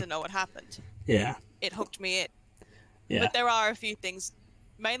 I had to know what happened. Yeah. It hooked me in. Yeah. But there are a few things,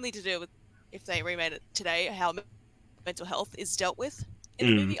 mainly to do with, if they remade it today, how mental health is dealt with in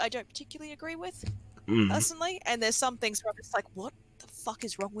the movie. I don't particularly agree with, personally. And there's some things where I'm just like, what the fuck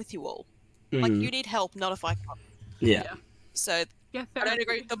is wrong with you all? Like, you need help, not a fight club. Yeah. So Yeah, I don't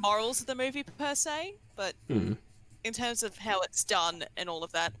agree with the morals of the movie per se, but in terms of how it's done and all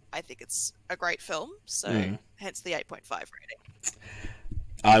of that, I think it's a great film. So hence the 8.5 rating.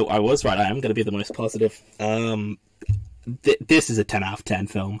 I was right. I am going to be the most positive. This is a 10 out of 10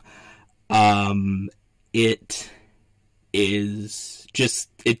 film. It is just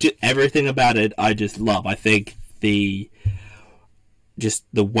everything about it I just love. I think the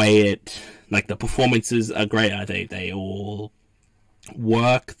way it, like, the performances are great. I think they all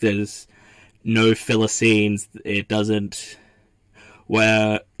work. There's no filler scenes. It doesn't,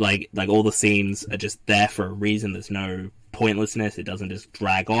 where like all the scenes are just there for a reason. There's no pointlessness. It doesn't just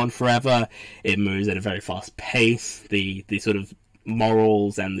drag on forever. It moves at a very fast pace. The sort of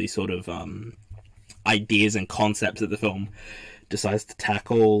morals and the sort of ideas and concepts that the film decides to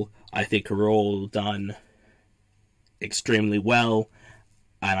tackle, I think, are all done extremely well.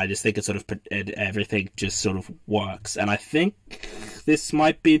 And I just think it sort of everything just sort of works. And I think this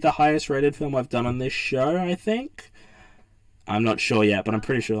might be the highest rated film I've done on this show. I think, I'm not sure yet, but I'm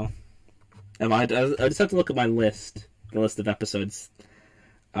pretty sure. I just have to look at my list, the list of episodes.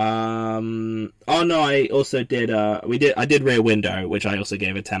 Oh no, I also did. I did Rear Window, which I also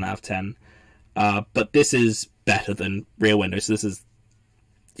gave a 10 out of 10. But this is better than Rear Window. So this is,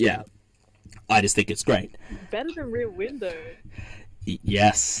 yeah. I just think it's great. Better than Rear Window.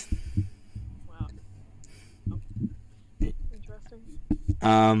 Yes. Wow. Interesting.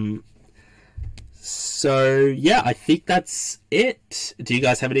 So yeah, I think that's it. Do you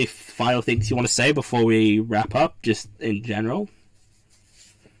guys have any final things you want to say before we wrap up, just in general?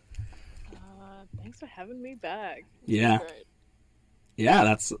 Thanks for having me back. Yeah. Great. Yeah,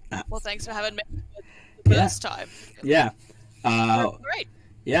 that's... Well, thanks for having me the first time. Yeah. Great.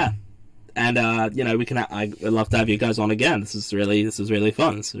 Yeah. And, we can... I'd love to have you guys on again. This is really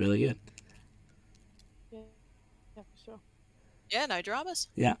fun. This is really good. Yeah, for sure. Yeah, no dramas.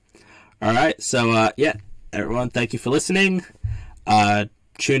 Yeah. All right. So, everyone, thank you for listening.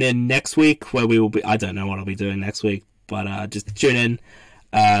 Tune in next week where we will be... I don't know what I'll be doing next week, but just tune in.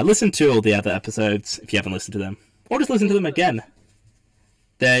 Listen to all the other episodes if you haven't listened to them. Or just listen to them again.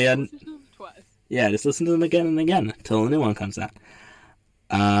 Listen to them twice. Yeah, just listen to them again and again until a new one comes out.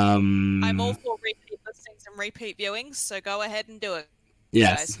 I'm all for repeat listings and repeat viewings, so go ahead and do it.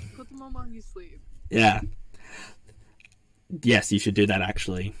 Yes. Guys. Put them on while you sleep. Yeah. Yes, you should do that,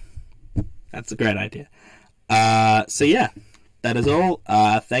 actually. That's a great idea. So yeah, that is all.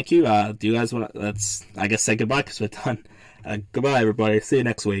 Thank you. Do you guys want to... Let's, I guess, say goodbye because we're done. Goodbye, everybody. See you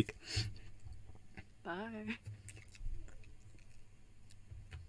next week. Bye.